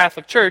by the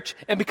Catholic Church,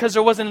 and because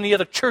there wasn't any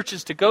other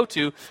churches to go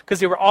to, because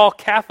they were all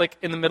Catholic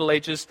in the Middle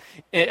Ages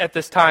at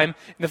this time,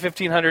 in the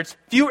 1500s,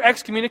 if you were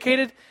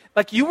excommunicated,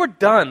 like you were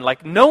done.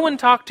 Like no one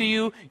talked to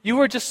you. You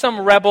were just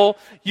some rebel.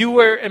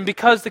 And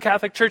because the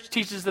Catholic Church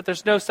teaches that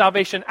there's no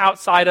salvation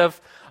outside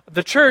of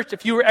the church,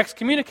 if you were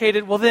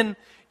excommunicated, well then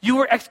you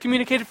were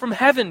excommunicated from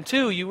heaven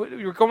too. You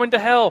were going to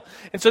hell.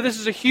 And so this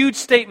is a huge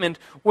statement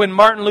when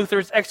Martin Luther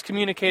is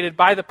excommunicated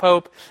by the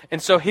Pope.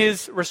 And so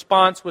his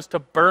response was to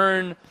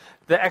burn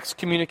the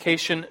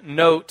excommunication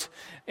note.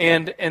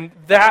 And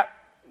that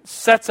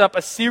sets up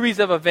a series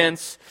of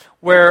events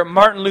where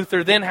Martin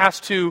Luther then has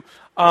to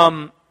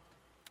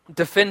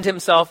defend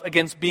himself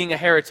against being a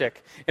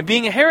heretic. And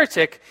being a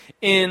heretic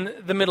in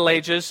the Middle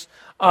Ages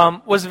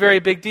was a very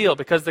big deal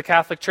because the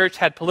Catholic Church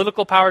had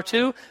political power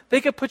too.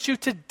 They could put you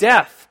to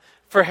death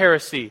for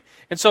heresy.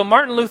 And so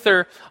Martin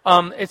Luther,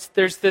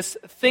 there's this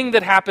thing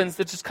that happens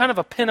that's just kind of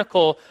a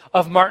pinnacle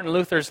of Martin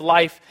Luther's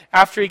life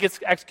after he gets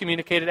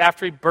excommunicated,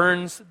 after he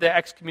burns the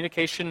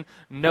excommunication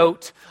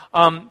note.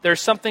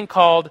 There's something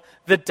called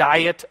the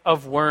Diet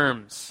of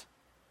Worms,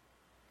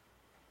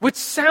 which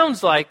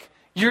sounds like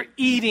you're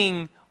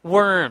eating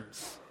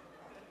worms,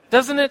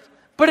 doesn't it?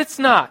 But it's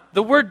not.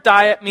 The word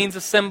diet means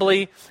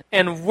assembly,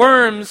 and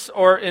worms,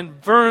 or in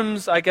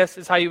Worms, I guess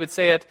is how you would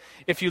say it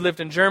if you lived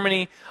in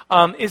Germany,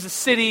 is a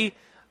city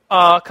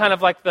kind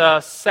of like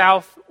the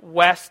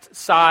southwest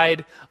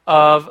side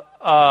of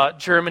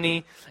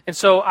Germany. And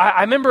so I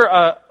remember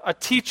a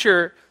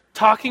teacher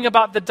talking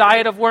about the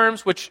Diet of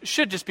Worms, which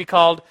should just be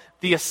called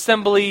the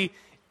assembly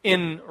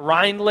in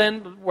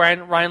Rhineland.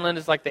 Rhineland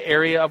is like the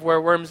area of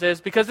where Worms is,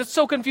 because it's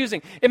so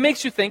confusing. It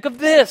makes you think of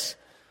this.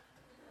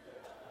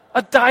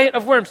 A diet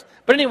of worms.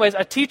 But anyways,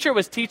 a teacher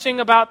was teaching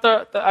about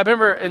I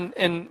remember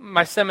in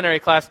my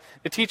seminary class,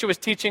 the teacher was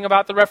teaching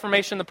about the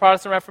Reformation, the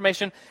Protestant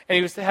Reformation, and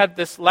he had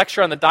this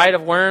lecture on the diet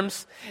of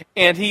worms,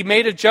 and he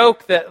made a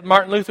joke that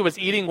Martin Luther was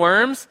eating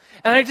worms,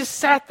 and I just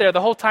sat there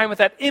the whole time with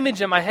that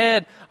image in my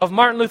head of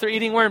Martin Luther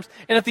eating worms,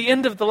 and at the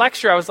end of the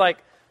lecture I was like,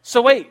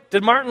 so wait,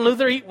 did Martin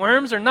Luther eat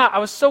worms or not? I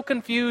was so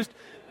confused.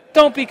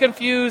 Don't be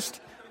confused.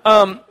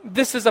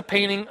 This is a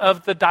painting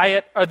of the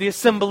diet, or the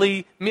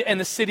assembly in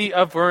the city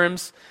of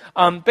Worms.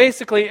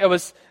 Basically, it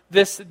was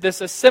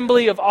this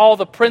assembly of all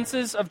the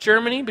princes of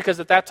Germany, because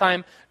at that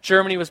time,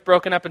 Germany was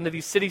broken up into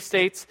these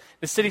city-states.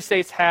 The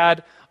city-states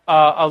had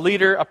a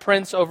leader, a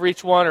prince over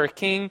each one, or a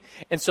king.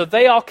 And so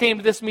they all came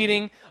to this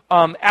meeting.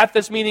 At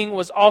this meeting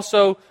was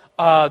also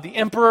the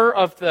emperor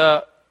of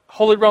the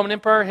Holy Roman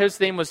Emperor. His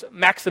name was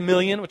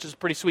Maximilian, which is a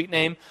pretty sweet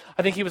name.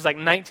 I think he was like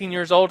 19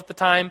 years old at the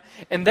time.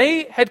 And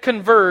they had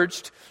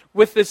converged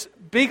with this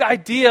big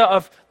idea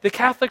of the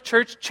Catholic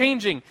Church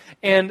changing.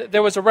 And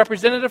there was a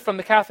representative from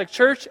the Catholic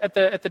Church at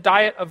the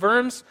Diet of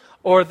Worms,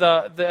 or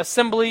the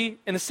assembly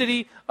in the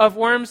city of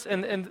Worms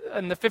in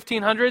the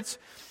 1500s.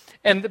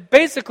 And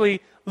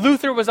basically,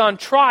 Luther was on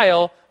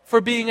trial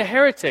for being a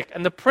heretic.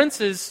 And the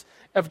princes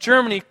of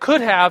Germany could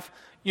have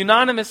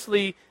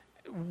unanimously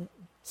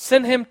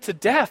sent him to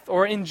death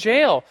or in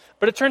jail.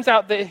 But it turns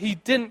out that he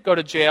didn't go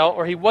to jail,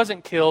 or he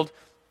wasn't killed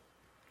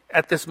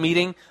at this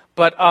meeting,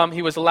 but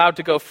he was allowed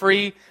to go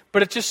free.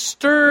 But it just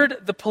stirred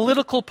the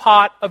political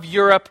pot of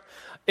Europe.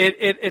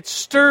 It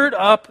stirred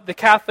up the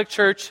Catholic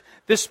Church.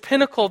 This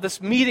pinnacle,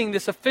 this meeting,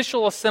 this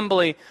official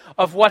assembly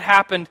of what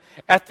happened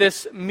at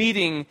this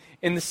meeting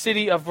in the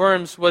city of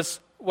Worms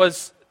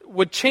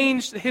would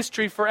change the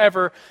history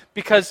forever,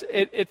 because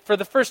it for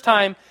the first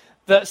time,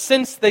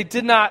 since they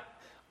did not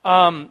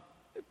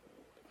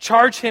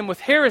charge him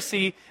with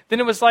heresy, then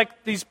it was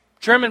like these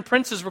German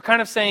princes were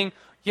kind of saying,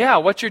 yeah,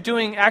 what you're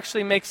doing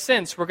actually makes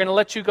sense. We're going to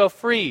let you go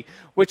free,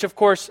 which of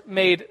course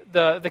made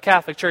the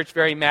Catholic Church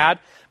very mad.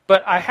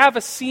 But I have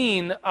a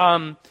scene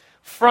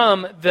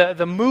from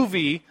the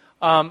movie,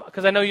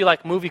 because I know you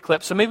like movie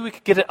clips, so maybe we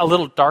could get it a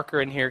little darker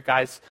in here,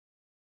 guys.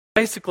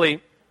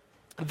 Basically,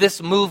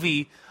 this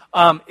movie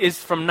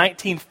is from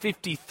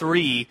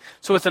 1953,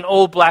 so it's an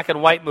old black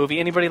and white movie.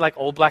 Anybody like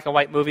old black and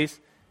white movies?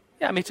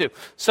 Yeah, me too.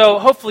 So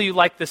hopefully you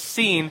like this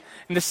scene.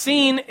 And the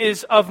scene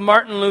is of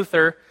Martin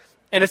Luther,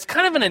 and it's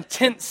kind of an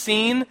intense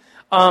scene.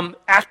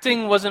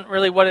 Acting wasn't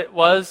really what it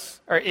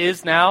was or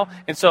is now,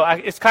 and so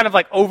it's kind of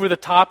like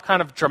over-the-top,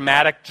 kind of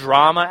dramatic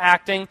drama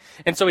acting,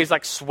 and so he's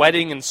like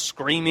sweating and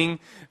screaming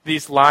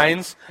these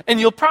lines, and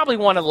you'll probably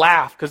want to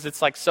laugh because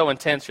it's like so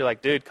intense. You're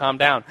like, dude, calm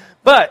down.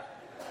 But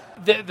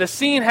the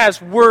scene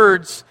has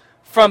words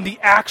from the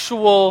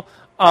actual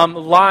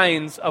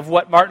lines of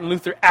what Martin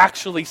Luther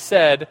actually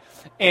said,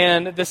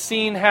 and the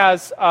scene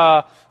has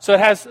so it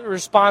has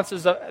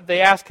responses. They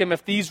ask him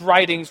if these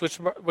writings, which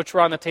were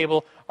on the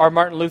table, are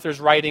Martin Luther's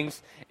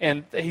writings,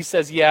 and he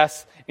says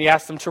yes. He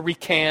asks them to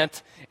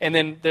recant, and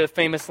then the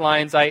famous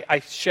lines,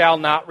 I shall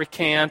not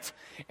recant.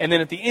 And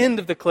then at the end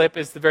of the clip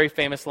is the very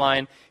famous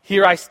line,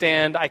 here I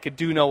stand, I could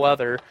do no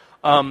other.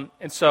 And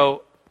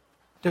so,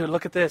 dude,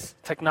 look at this,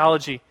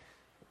 technology.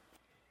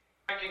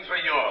 Writings were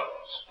yours.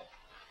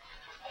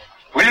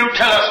 Will you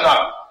tell us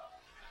now,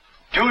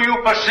 do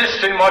you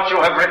persist in what you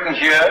have written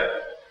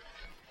here,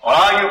 or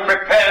are you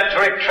prepared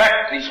to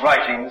retract these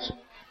writings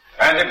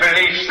and the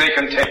beliefs they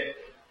contain?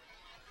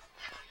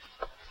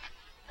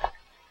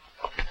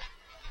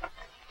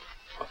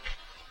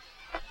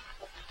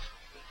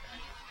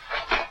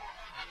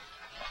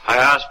 I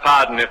ask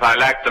pardon if I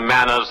lack the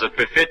manners that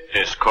befit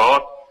this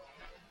court.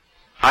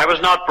 I was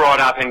not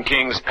brought up in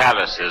kings'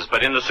 palaces,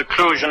 but in the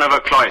seclusion of a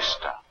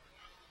cloister.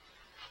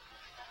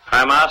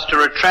 I am asked to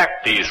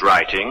retract these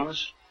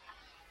writings,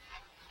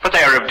 but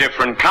they are of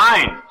different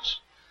kinds.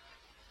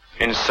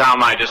 In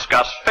some I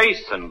discuss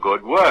faith and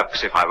good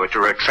works. If I were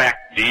to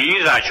retract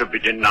these, I should be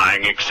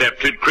denying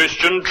accepted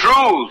Christian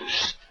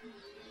truths.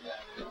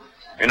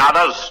 In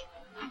others,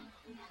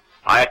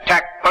 I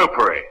attack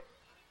popery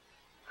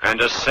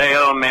and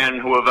assail men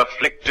who have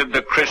afflicted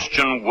the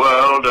Christian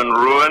world and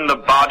ruined the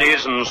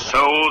bodies and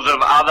souls of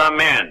other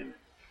men.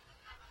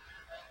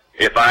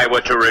 If I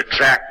were to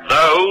retract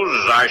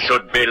those, I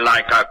should be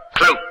like a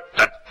cloak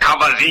that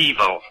covers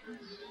evil.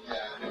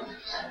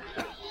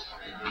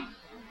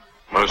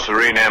 Most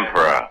serene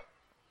Emperor,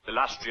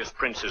 illustrious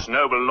princes,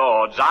 noble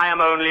lords, I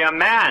am only a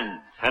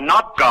man, and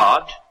not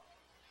God.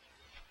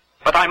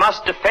 But I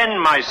must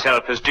defend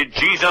myself as did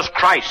Jesus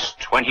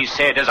Christ when he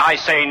said, as I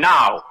say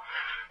now,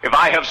 if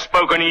I have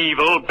spoken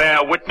evil,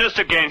 bear witness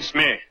against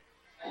me.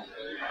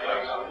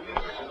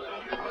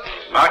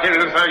 Martin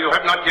Luther, you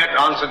have not yet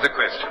answered the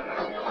question.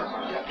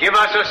 Give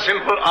us a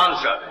simple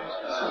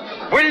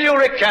answer. Will you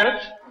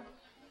recant,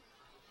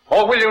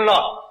 or will you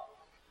not?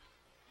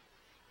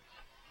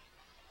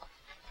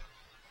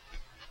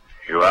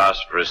 You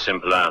asked for a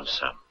simple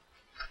answer.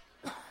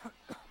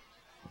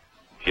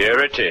 Here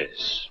it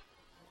is.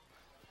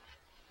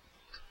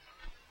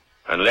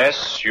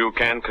 Unless you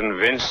can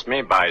convince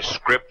me by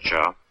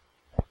Scripture,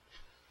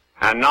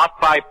 and not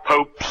by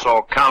popes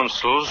or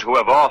councils who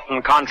have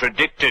often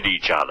contradicted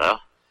each other,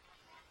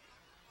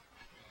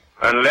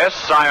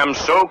 unless I am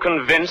so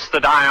convinced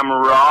that I am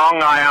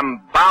wrong, I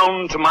am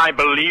bound to my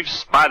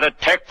beliefs by the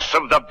texts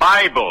of the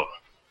Bible.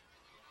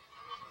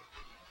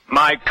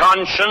 My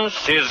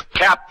conscience is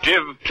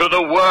captive to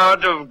the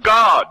Word of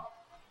God.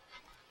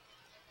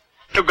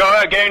 To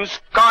go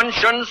against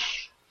conscience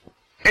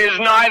is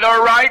neither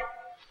right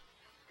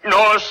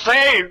nor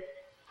safe.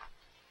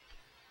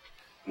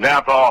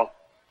 Therefore,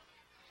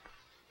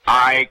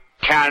 I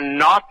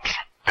cannot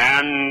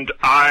and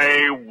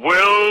I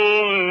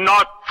will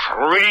not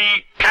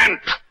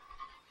recant.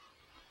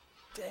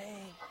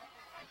 Dang.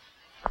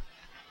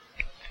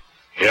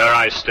 Here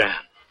I stand.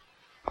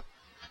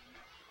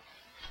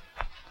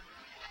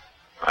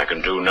 I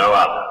can do no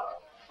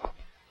other.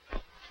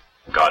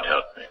 God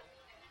help me.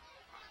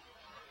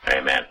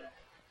 Amen.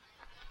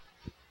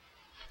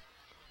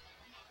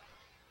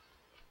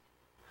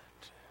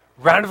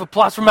 Round of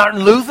applause for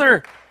Martin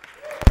Luther.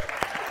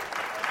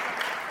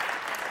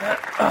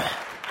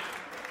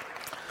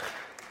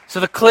 So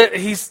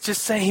he's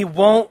just saying he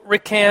won't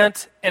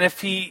recant, and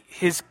if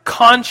his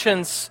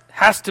conscience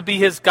has to be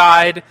his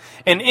guide,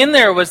 and in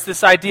there was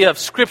this idea of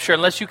Scripture.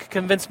 Unless you can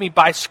convince me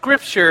by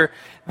Scripture,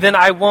 then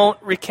I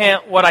won't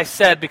recant what I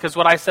said, because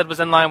what I said was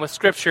in line with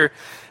Scripture.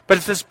 But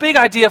it's this big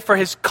idea for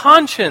his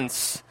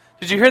conscience.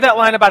 Did you hear that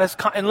line about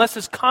unless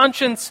his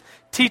conscience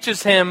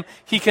teaches him,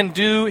 he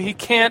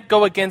can't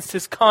go against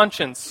his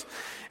conscience.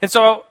 And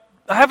so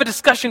I have a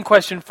discussion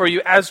question for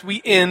you as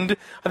we end.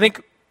 I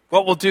think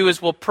what we'll do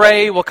is we'll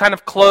pray, we'll kind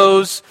of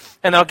close,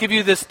 and I'll give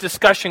you this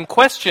discussion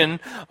question,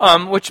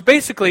 which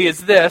basically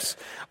is this.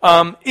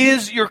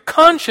 Is your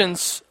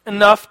conscience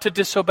enough to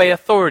disobey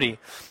authority?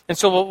 And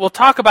so we'll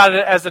talk about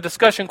it as a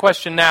discussion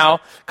question now,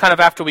 kind of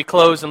after we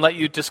close, and let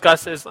you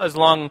discuss as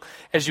long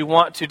as you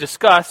want to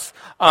discuss.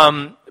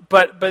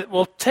 But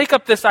we'll take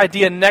up this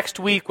idea next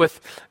week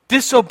with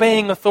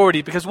disobeying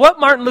authority, because what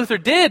Martin Luther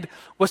did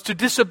was to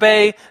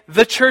disobey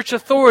the church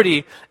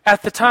authority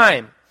at the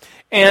time.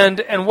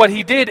 And what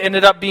he did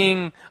ended up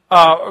being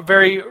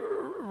very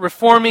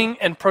reforming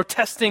and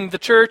protesting the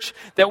church,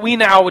 that we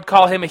now would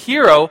call him a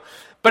hero.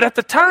 But at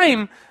the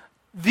time,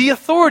 the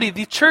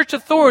church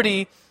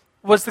authority,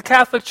 was the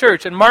Catholic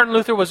Church, and Martin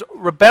Luther was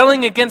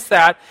rebelling against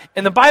that.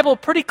 And the Bible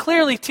pretty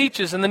clearly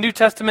teaches in the New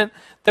Testament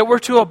that we're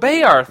to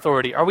obey our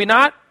authority. Are we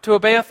not to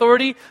obey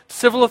authority?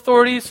 Civil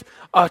authorities,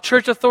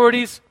 church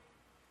authorities.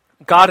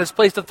 God has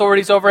placed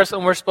authorities over us,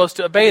 and we're supposed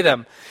to obey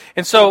them.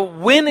 And so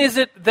when is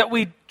it that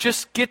we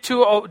just get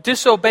to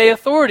disobey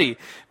authority?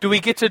 Do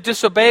we get to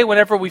disobey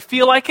whenever we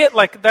feel like it?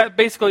 Like that,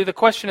 basically the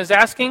question is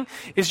asking,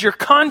 is your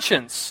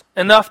conscience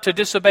enough to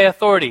disobey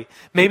authority?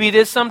 Maybe it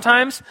is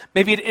sometimes.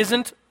 Maybe it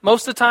isn't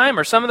most of the time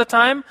or some of the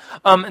time.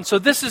 And so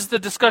this is the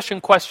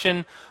discussion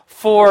question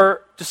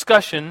for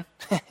discussion.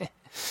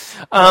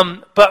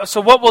 But so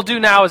what we'll do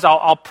now is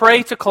I'll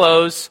pray to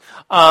close,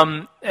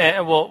 and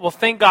we'll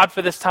thank God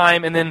for this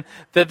time, and then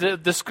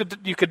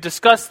you could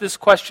discuss this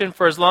question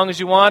for as long as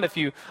you want. If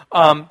you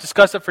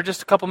discuss it for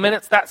just a couple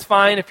minutes, that's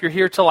fine. If you're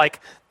here till like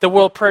the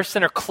World Prayer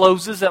Center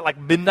closes at like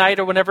midnight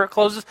or whenever it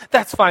closes,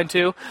 that's fine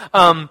too.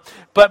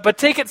 But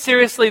take it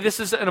seriously. This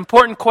is an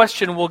important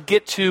question we'll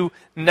get to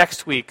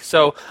next week.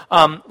 So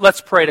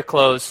let's pray to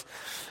close.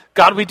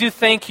 God, we do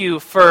thank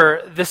you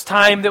for this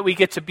time that we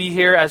get to be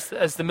here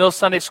as the Mills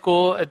Sunday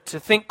School, to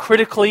think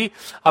critically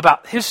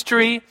about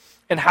history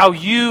and how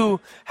you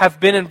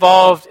have been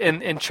involved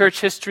in church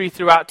history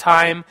throughout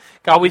time.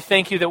 God, we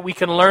thank you that we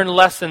can learn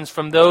lessons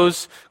from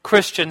those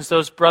Christians,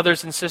 those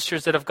brothers and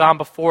sisters that have gone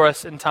before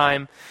us in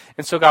time.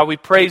 And so, God, we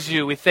praise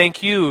you. We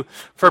thank you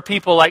for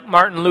people like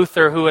Martin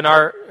Luther, who in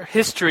our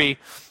history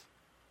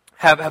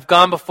have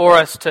gone before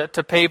us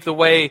to pave the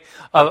way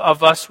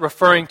of us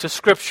referring to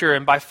Scripture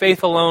and by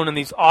faith alone and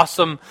these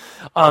awesome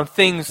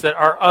things that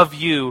are of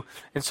you.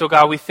 And so,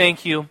 God, we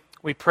thank you.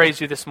 We praise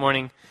you this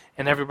morning.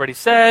 And everybody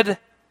said,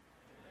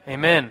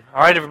 amen.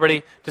 All right,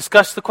 everybody,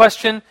 discuss the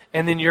question,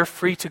 and then you're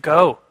free to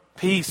go.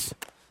 Peace.